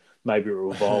changed and maybe it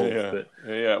will evolve. Yeah. But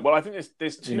Yeah. Well, I think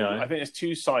there's two. I think there's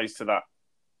two sides to that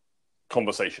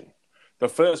conversation. The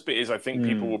first bit is I think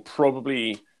people will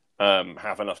probably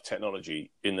have enough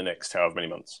technology in the next however many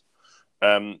months,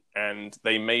 and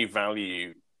they may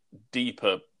value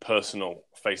deeper personal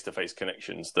face-to-face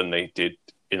connections than they did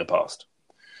in the past.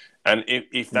 And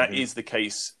if that is the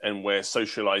case, and we're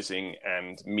socializing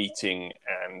and meeting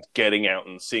and getting out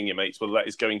and seeing your mates, whether that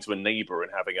is going to a neighbor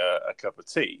and having a cup of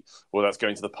tea, or that's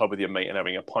going to the pub with your mate and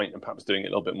having a pint and perhaps doing it a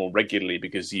little bit more regularly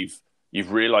because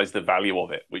you've realized the value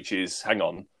of it, which is, hang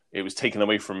on, it was taken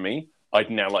away from me.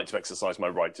 I'd now like to exercise my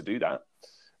right to do that.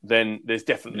 Then there's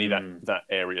definitely that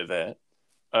area there.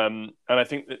 And I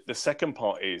think that the second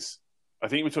part is, I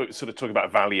think we sort of talk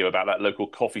about value, about that local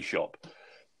coffee shop.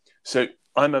 So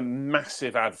I'm a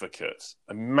massive advocate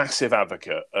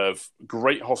of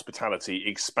great hospitality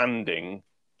expanding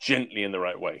gently in the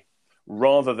right way,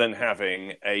 rather than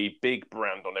having a big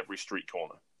brand on every street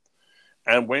corner.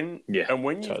 And when you've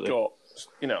got,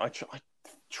 I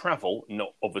travel,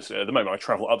 not obviously at the moment, I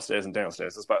travel upstairs and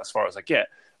downstairs. That's about as far as I get,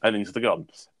 and into the garden.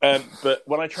 But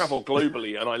when I travel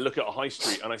globally and I look at a high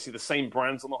street and I see the same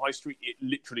brands on the high street, it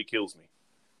literally kills me.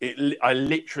 I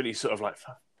literally sort of like,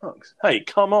 fucks, hey,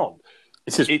 come on.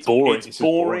 It's just boring. It's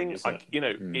boring.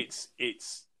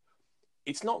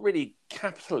 It's not really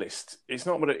capitalist. It's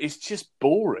not what it's just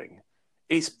boring.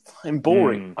 It's fucking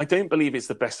boring. I don't believe it's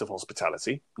the best of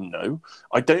hospitality. No.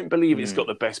 I don't believe it's got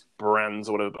the best brands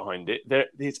or whatever behind it.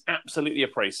 There's absolutely a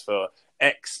place for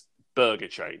X burger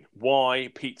chain,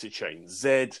 Y pizza chain,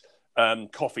 Z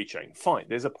coffee chain. Fine.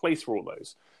 There's a place for all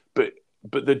those. But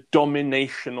the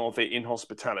domination of it in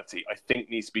hospitality, I think,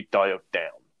 needs to be dialed down.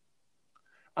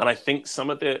 And I think some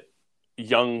of the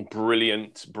young,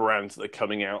 brilliant brands that are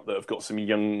coming out that have got some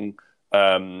young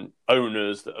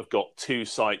owners that have got 2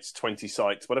 sites, 20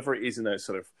 sites, whatever it is in those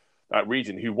sort of that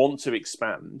region, who want to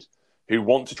expand, who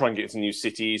want to try and get to new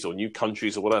cities or new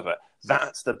countries or whatever,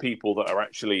 that's the people that are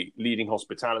actually leading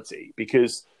hospitality.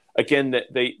 Because, again,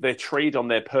 they trade on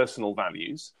their personal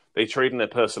values, they trade on their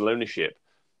personal ownership.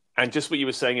 And just what you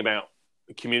were saying about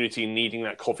the community needing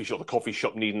that coffee shop, the coffee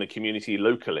shop needing the community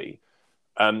locally,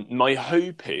 my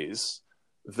hope is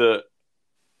that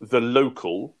the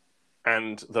local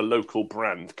and the local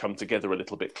brand come together a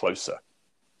little bit closer,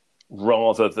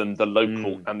 rather than the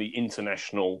local and the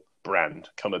international brand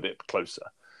come a bit closer.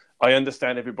 I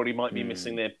understand everybody might be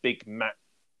missing their Big Mac,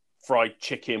 fried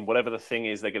chicken, whatever the thing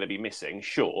is they're going to be missing,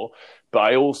 sure. But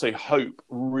I also hope,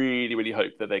 really, really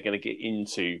hope that they're going to get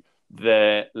into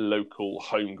their local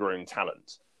homegrown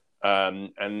talent.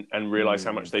 And realise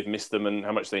how much they've missed them and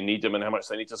how much they need them and how much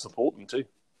they need to support them too.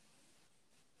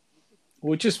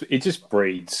 Well, it just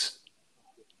breeds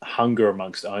hunger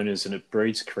amongst owners, and it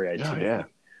breeds creativity. Yeah.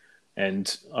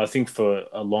 And I think for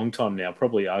a long time now,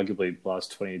 probably arguably the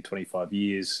last 20, 25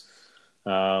 years,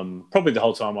 probably the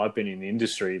whole time I've been in the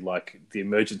industry, like the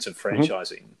emergence of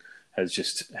franchising has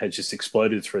just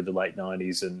exploded through the late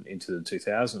 90s and into the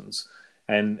 2000s,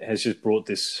 and has just brought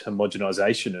this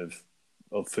homogenization of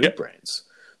food brands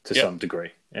to some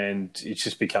degree. And it's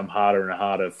just become harder and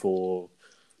harder for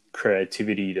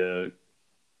creativity to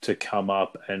come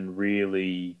up and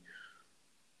really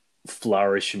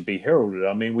flourish and be heralded.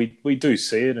 I mean, we do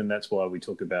see it, and that's why we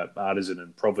talk about artisan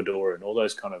and providor and all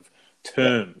those kind of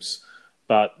terms.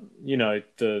 But,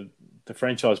 the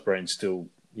franchise brands still,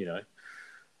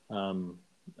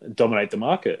 dominate the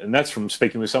market, and that's from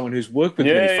speaking with someone who's worked with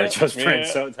many franchise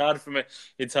brands. So it's hard for me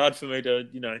to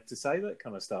to say that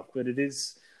kind of stuff. But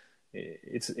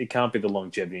it can't be the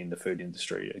longevity in the food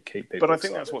industry to keep people. But I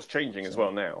think that's what's changing as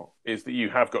well now, is that you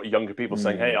have got younger people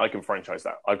saying, "Hey, I can franchise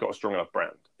that. I've got a strong enough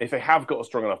brand." If they have got a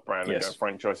strong enough brand and go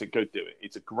franchise it, go do it.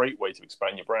 It's a great way to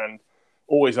expand your brand.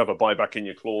 Always have a buyback in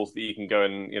your clause that you can go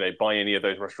and buy any of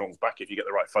those restaurants back if you get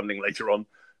the right funding later on.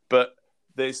 But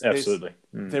there is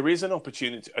an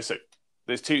opportunity. So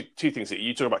there's two things here.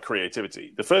 You talk about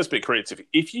creativity. The first bit, creativity.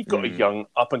 If you've got a young,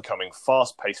 up-and-coming,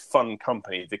 fast-paced, fun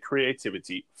company, the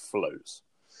creativity flows.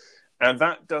 And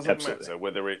that doesn't matter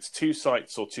whether it's 2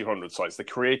 sites or 200 sites. The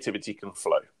creativity can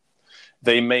flow.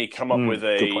 They may come up with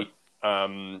a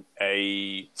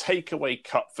takeaway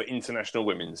cup for International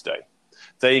Women's Day.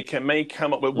 They may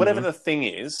come up with whatever the thing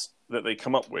is that they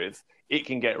come up with. It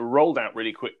can get rolled out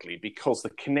really quickly because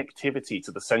the connectivity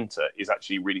to the center is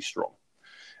actually really strong.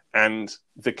 And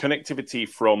the connectivity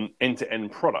from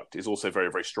end-to-end product is also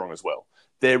very, very strong as well.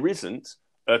 There isn't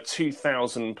a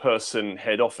 2,000-person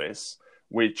head office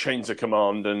with chains of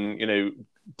command and,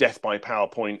 death by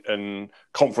PowerPoint and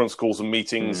conference calls and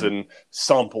meetings and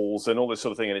samples and all this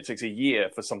sort of thing. And it takes a year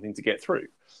for something to get through.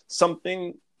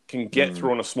 Something can get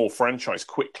through on a small franchise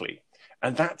quickly.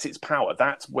 And that's its power.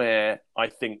 That's where I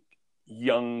think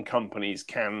young companies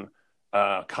can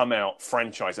come out,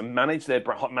 franchise, and manage their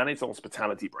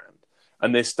hospitality brand.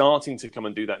 And they're starting to come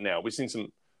and do that now. We've seen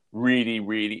some really,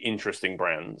 really interesting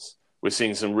brands. We're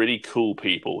seeing some really cool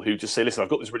people who just say, listen, I've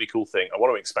got this really cool thing. I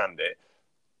want to expand it.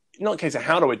 Not a case of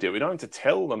how do I do it? We don't have to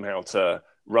tell them how to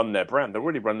run their brand. They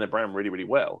already run their brand really, really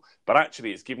well. But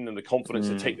actually, it's giving them the confidence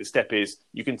to take the step is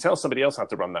you can tell somebody else how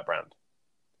to run that brand.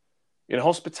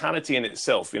 Hospitality in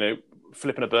itself,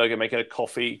 flipping a burger, making a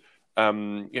coffee,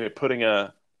 putting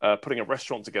a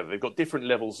restaurant together. They've got different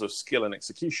levels of skill and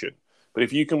execution. But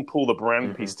if you can pull the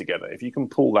brand piece together, if you can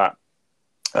pull that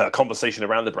conversation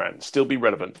around the brand, still be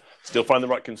relevant, still find the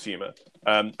right consumer,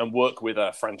 and work with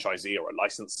a franchisee or a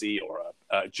licensee or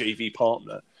a JV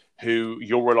partner who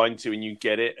you're aligned to and you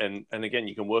get it, and again,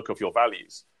 you can work off your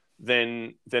values,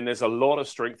 then there's a lot of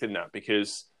strength in that,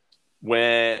 because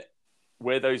where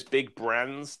those big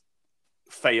brands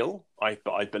fail,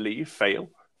 I believe fail,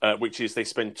 which is they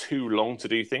spend too long to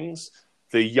do things.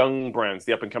 The young brands,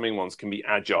 the up-and-coming ones, can be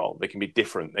agile. They can be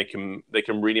different. They can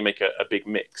really make a big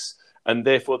mix. And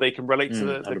therefore, they can relate to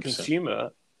the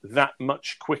consumer that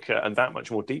much quicker and that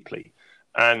much more deeply.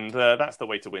 And that's the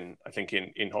way to win, I think,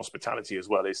 in hospitality as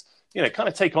well, is, kind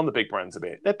of take on the big brands a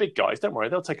bit. They're big guys. Don't worry.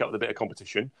 They'll take up with a bit of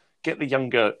competition. Get the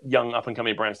young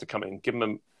up-and-coming brands to come in. Give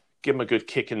them a good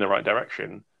kick in the right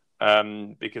direction.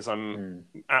 Because I'm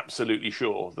absolutely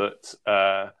sure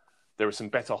that there is some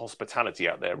better hospitality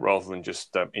out there rather than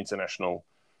just international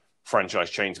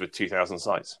franchise chains with 2,000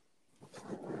 sites.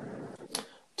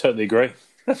 Totally agree.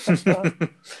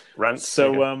 Rant.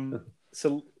 So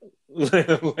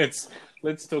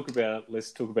let's talk about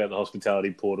the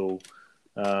hospitality portal,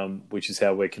 which is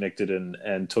how we're connected,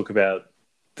 and talk about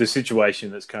the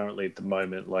situation that's currently at the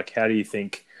moment. Like, how do you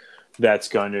think that's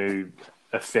going to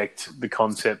affect the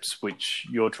concepts which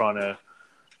you're trying to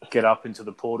get up into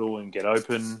the portal and get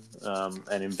open,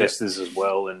 and investors as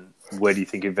well? And where do you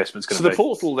think investment's going to be? So the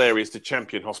portal there is to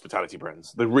champion hospitality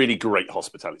brands, the really great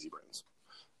hospitality brands.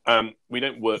 We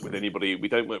don't work with anybody. We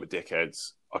don't work with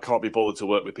dickheads. I can't be bothered to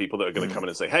work with people that are going to come in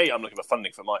and say, hey, I'm looking for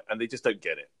funding for and they just don't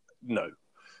get it. No.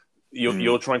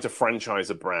 You're trying to franchise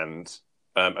a brand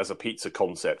as a pizza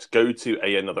concept. Go to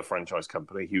another franchise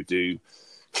company who do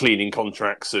cleaning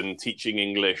contracts and teaching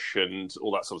English and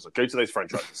all that sort of stuff. Go to those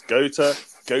franchises. Go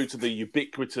to the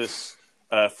ubiquitous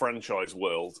franchise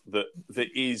world that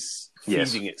is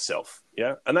feeding itself.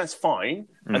 Yeah, and that's fine.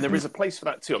 And there is a place for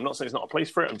that too. I'm not saying it's not a place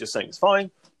for it. I'm just saying it's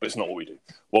fine, but it's not what we do.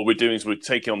 What we're doing is we're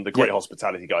taking on the great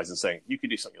hospitality guys and saying you can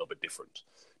do something a little bit different.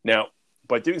 Now,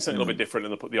 by doing something a little bit different,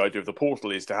 and the idea of the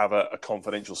portal is to have a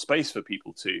confidential space for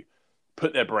people to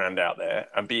put their brand out there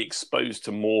and be exposed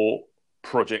to more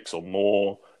projects or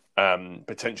more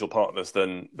potential partners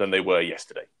than they were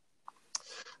yesterday.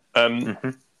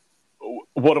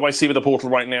 What do I see with the portal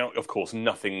right now? Of course,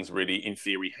 nothing's really, in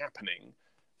theory, happening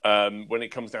when it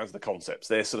comes down to the concepts.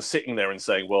 They're sort of sitting there and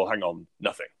saying, well, hang on,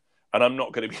 nothing. And I'm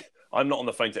not on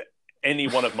the phone to any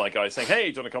one of my guys saying, hey, do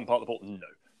you want to come part of the portal?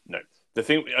 No.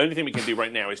 The only thing we can do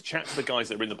right now is chat to the guys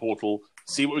that are in the portal,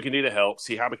 see what we can do to help,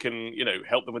 see how we can,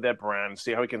 help them with their brand,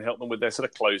 see how we can help them with their sort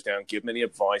of close down, give them any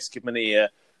advice, give them an ear,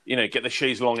 get the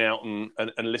chaise long out and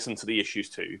listen to the issues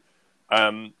too.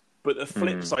 But the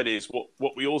flip side is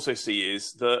what we also see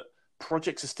is that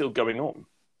projects are still going on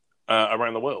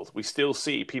around the world. We still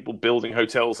see people building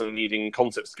hotels and needing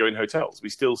concepts to go in hotels. We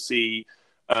still see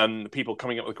people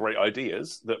coming up with great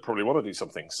ideas that probably want to do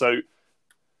something. So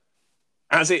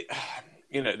there's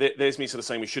me sort of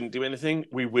saying we shouldn't do anything.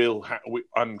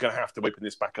 I'm going to have to open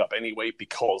this back up anyway,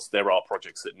 because there are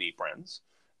projects that need brands.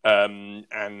 Good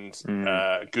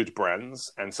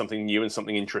brands and something new and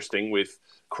something interesting with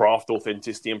craft,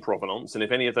 authenticity, and provenance. And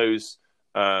if any of those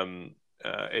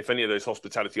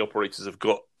hospitality operators have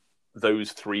got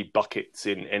those three buckets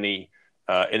in any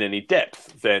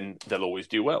depth, then they'll always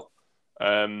do well.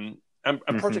 And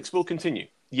projects will continue.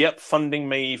 Yep, funding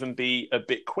may even be a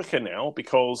bit quicker now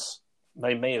because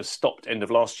they may have stopped end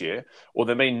of last year, or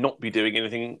they may not be doing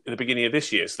anything in the beginning of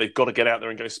this year. So they've got to get out there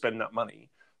and go spend that money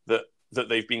that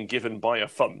they've been given by a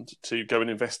fund to go and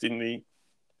invest in the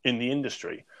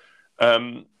industry.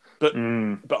 But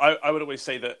I would always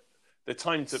say that the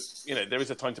time to, there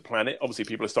is a time to plan it. Obviously,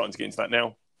 people are starting to get into that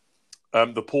now.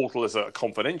 The portal is a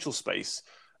confidential space.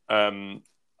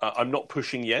 I'm not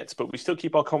pushing yet, but we still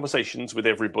keep our conversations with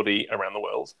everybody around the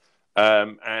world.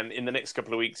 And in the next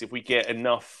couple of weeks, if we get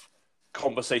enough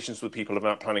conversations with people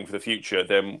about planning for the future,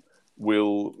 then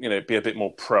we'll, be a bit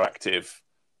more proactive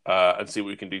and see what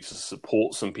we can do to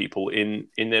support some people in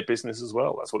their business as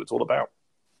well. That's what it's all about.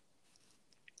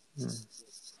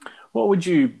 What would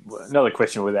you? Another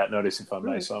question without notice, if I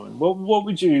may, Simon. What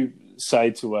would you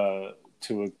say to a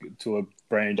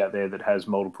brand out there that has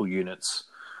multiple units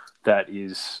that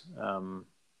is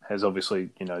has obviously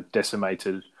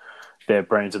decimated their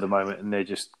brands at the moment, and they're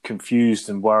just confused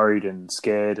and worried and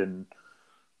scared? And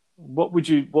what would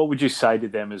you say to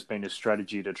them has been a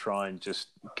strategy to try and just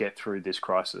get through this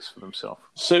crisis for themselves?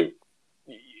 So,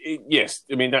 yes,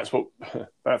 I mean that's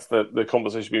the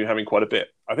conversation we've been having quite a bit.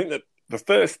 I think that the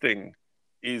first thing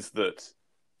is that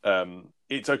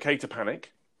it's okay to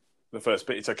panic. The first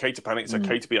bit, it's okay to panic. It's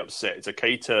okay to be upset. It's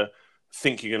okay to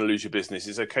think you're going to lose your business.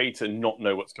 It's okay to not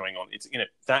know what's going on. It's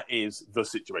that is the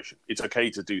situation. It's okay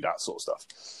to do that sort of stuff.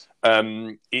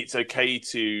 It's okay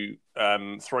to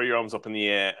throw your arms up in the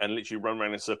air and literally run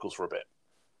around in circles for a bit.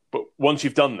 But once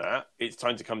you've done that, it's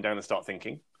time to come down and start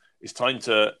thinking. It's time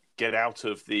to get out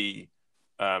of the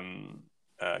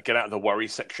worry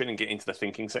section and get into the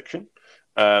thinking section.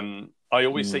 I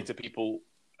always say to people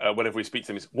whenever we speak to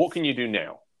them is, what can you do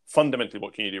now? Fundamentally,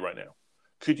 what can you do right now?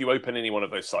 Could you open any one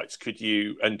of those sites? Could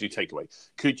you do takeaway?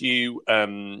 Could you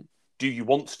do you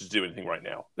want to do anything right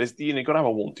now? There's you've got to have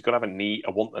a want, you've got to have a need,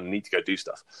 a want and a need to go do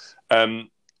stuff. And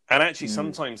actually,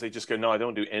 sometimes they just go, no, I don't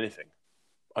want to do anything.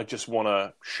 I just want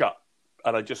to shut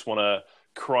and I just want to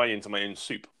cry into my own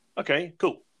soup. Okay,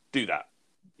 cool, do that.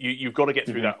 You've got to get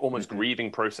through that almost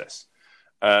grieving process.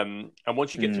 And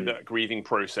once you get through that grieving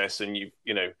process, and you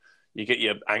get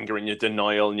your anger and your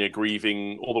denial and your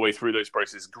grieving all the way through those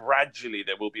processes, gradually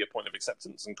there will be a point of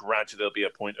acceptance, and gradually there'll be a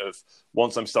point of,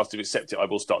 once I'm starting to accept it, I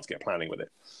will start to get planning with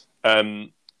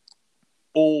it.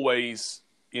 Always,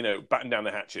 batten down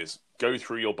the hatches, go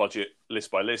through your budget list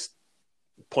by list,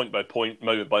 point by point,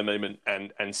 moment by moment,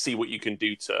 and see what you can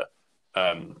do to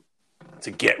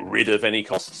get rid of any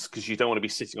costs, because you don't want to be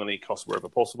sitting on any costs wherever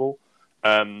possible.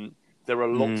 There are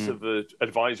lots of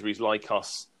advisories like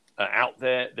us out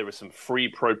there. There are some free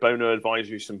pro bono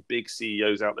advisories, some big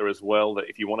CEOs out there as well, that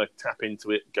if you want to tap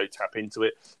into it, go tap into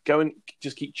it. Go and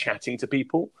just keep chatting to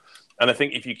people. And I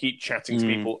think if you keep chatting to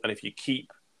people, and if you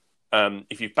keep,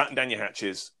 if you've battened down your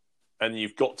hatches and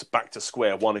you've got back to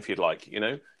square one, if you'd like,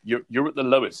 you're at the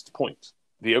lowest point.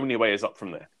 The only way is up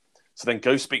from there. So then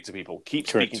go speak to people, keep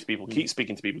speaking to people, keep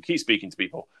speaking to people, keep speaking to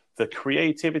people. The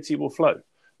creativity will flow.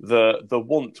 The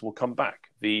want will come back.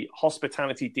 The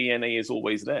hospitality DNA is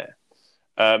always there.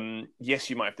 Yes,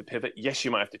 you might have to pivot. Yes,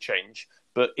 you might have to change.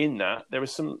 But in that,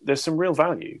 there's some real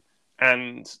value.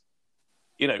 And,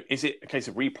 is it a case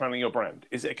of replanning your brand?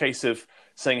 Is it a case of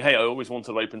saying, hey, I always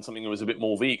wanted to open something that was a bit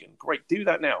more vegan? Great, do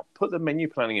that now. Put the menu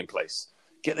planning in place.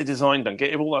 Get the design done.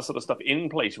 Get all that sort of stuff in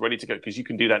place, ready to go, because you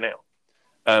can do that now,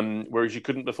 whereas you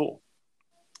couldn't before.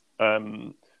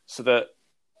 So that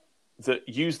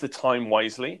use the time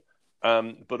wisely,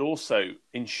 but also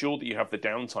ensure that you have the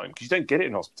downtime, because you don't get it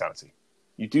in hospitality.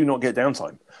 You do not get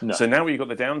downtime. No. So now you've got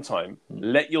the downtime,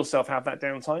 let yourself have that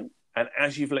downtime. And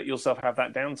as you've let yourself have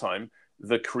that downtime,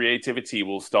 the creativity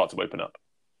will start to open up.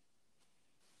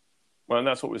 Well, and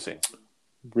that's what we're seeing.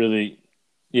 Really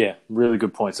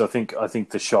good points. I think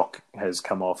the shock has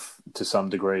come off to some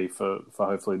degree for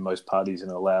hopefully most parties,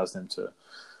 and allows them to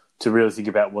really think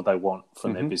about what they want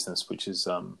from their business, which is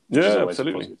always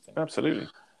absolutely. a positive thing. Absolutely.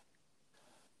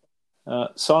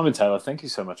 Simon Taylor, thank you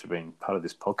so much for being part of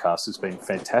this podcast. It's been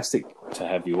fantastic to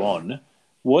have you on.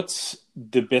 What's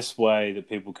the best way that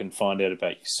people can find out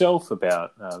about yourself,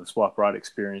 about the Swipe Right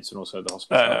experience, and also the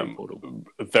hospitality portal?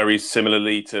 Very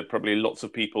similarly to probably lots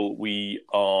of people, we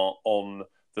are on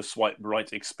the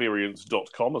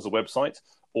swiperightexperience.com as a website,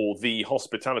 or the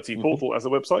hospitality portal as a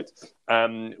website.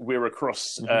 We're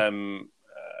across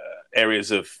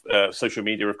areas of social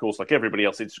media, of course, like everybody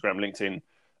else, Instagram, LinkedIn,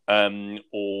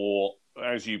 or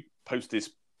as you post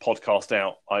this podcast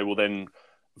out, I will then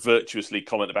virtuously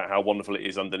comment about how wonderful it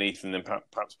is underneath, and then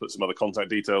perhaps put some other contact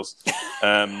details.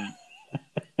 And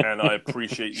I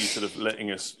appreciate you sort of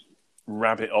letting us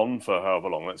rabbit on for however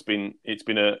long. It's been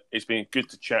good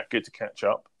to chat, good to catch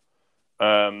up.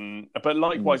 But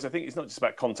likewise, I think it's not just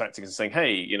about contacting and saying,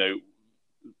 hey,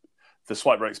 the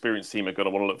Swipe Right Experience team are going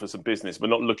to want to look for some business. We're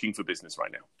not looking for business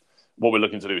right now. What we're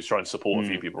looking to do is try and support a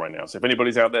few people right now. So if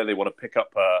anybody's out there, they want to pick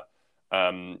up a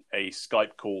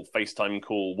Skype call, FaceTime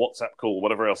call, WhatsApp call,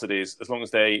 whatever else it is, as long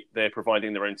as they're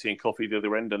providing their own tea and coffee the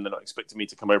other end, and they're not expecting me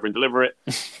to come over and deliver it,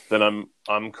 then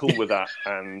I'm cool with that.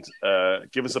 And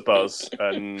give us a buzz,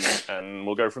 and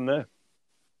we'll go from there.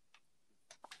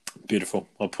 Beautiful.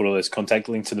 I'll put all those contact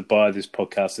links to the bio of this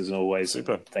podcast as always.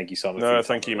 Super. Thank you, Simon. No,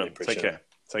 thank you, man. Take care.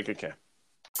 Take good care.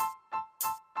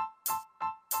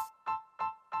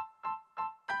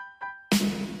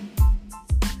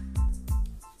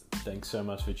 Thanks so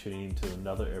much for tuning in to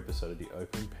another episode of the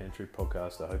Open Pantry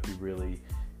Podcast. I hope you really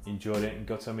enjoyed it and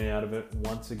got something out of it.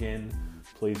 Once again,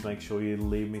 please make sure you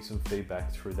leave me some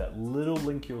feedback through that little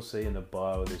link you'll see in the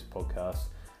bio of this podcast.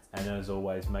 And as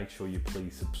always, make sure you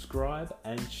please subscribe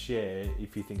and share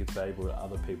if you think it's valuable to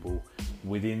other people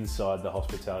inside the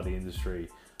hospitality industry.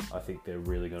 I think they're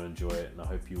really going to enjoy it, and I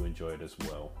hope you enjoy it as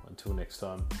well. Until next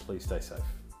time, please stay safe.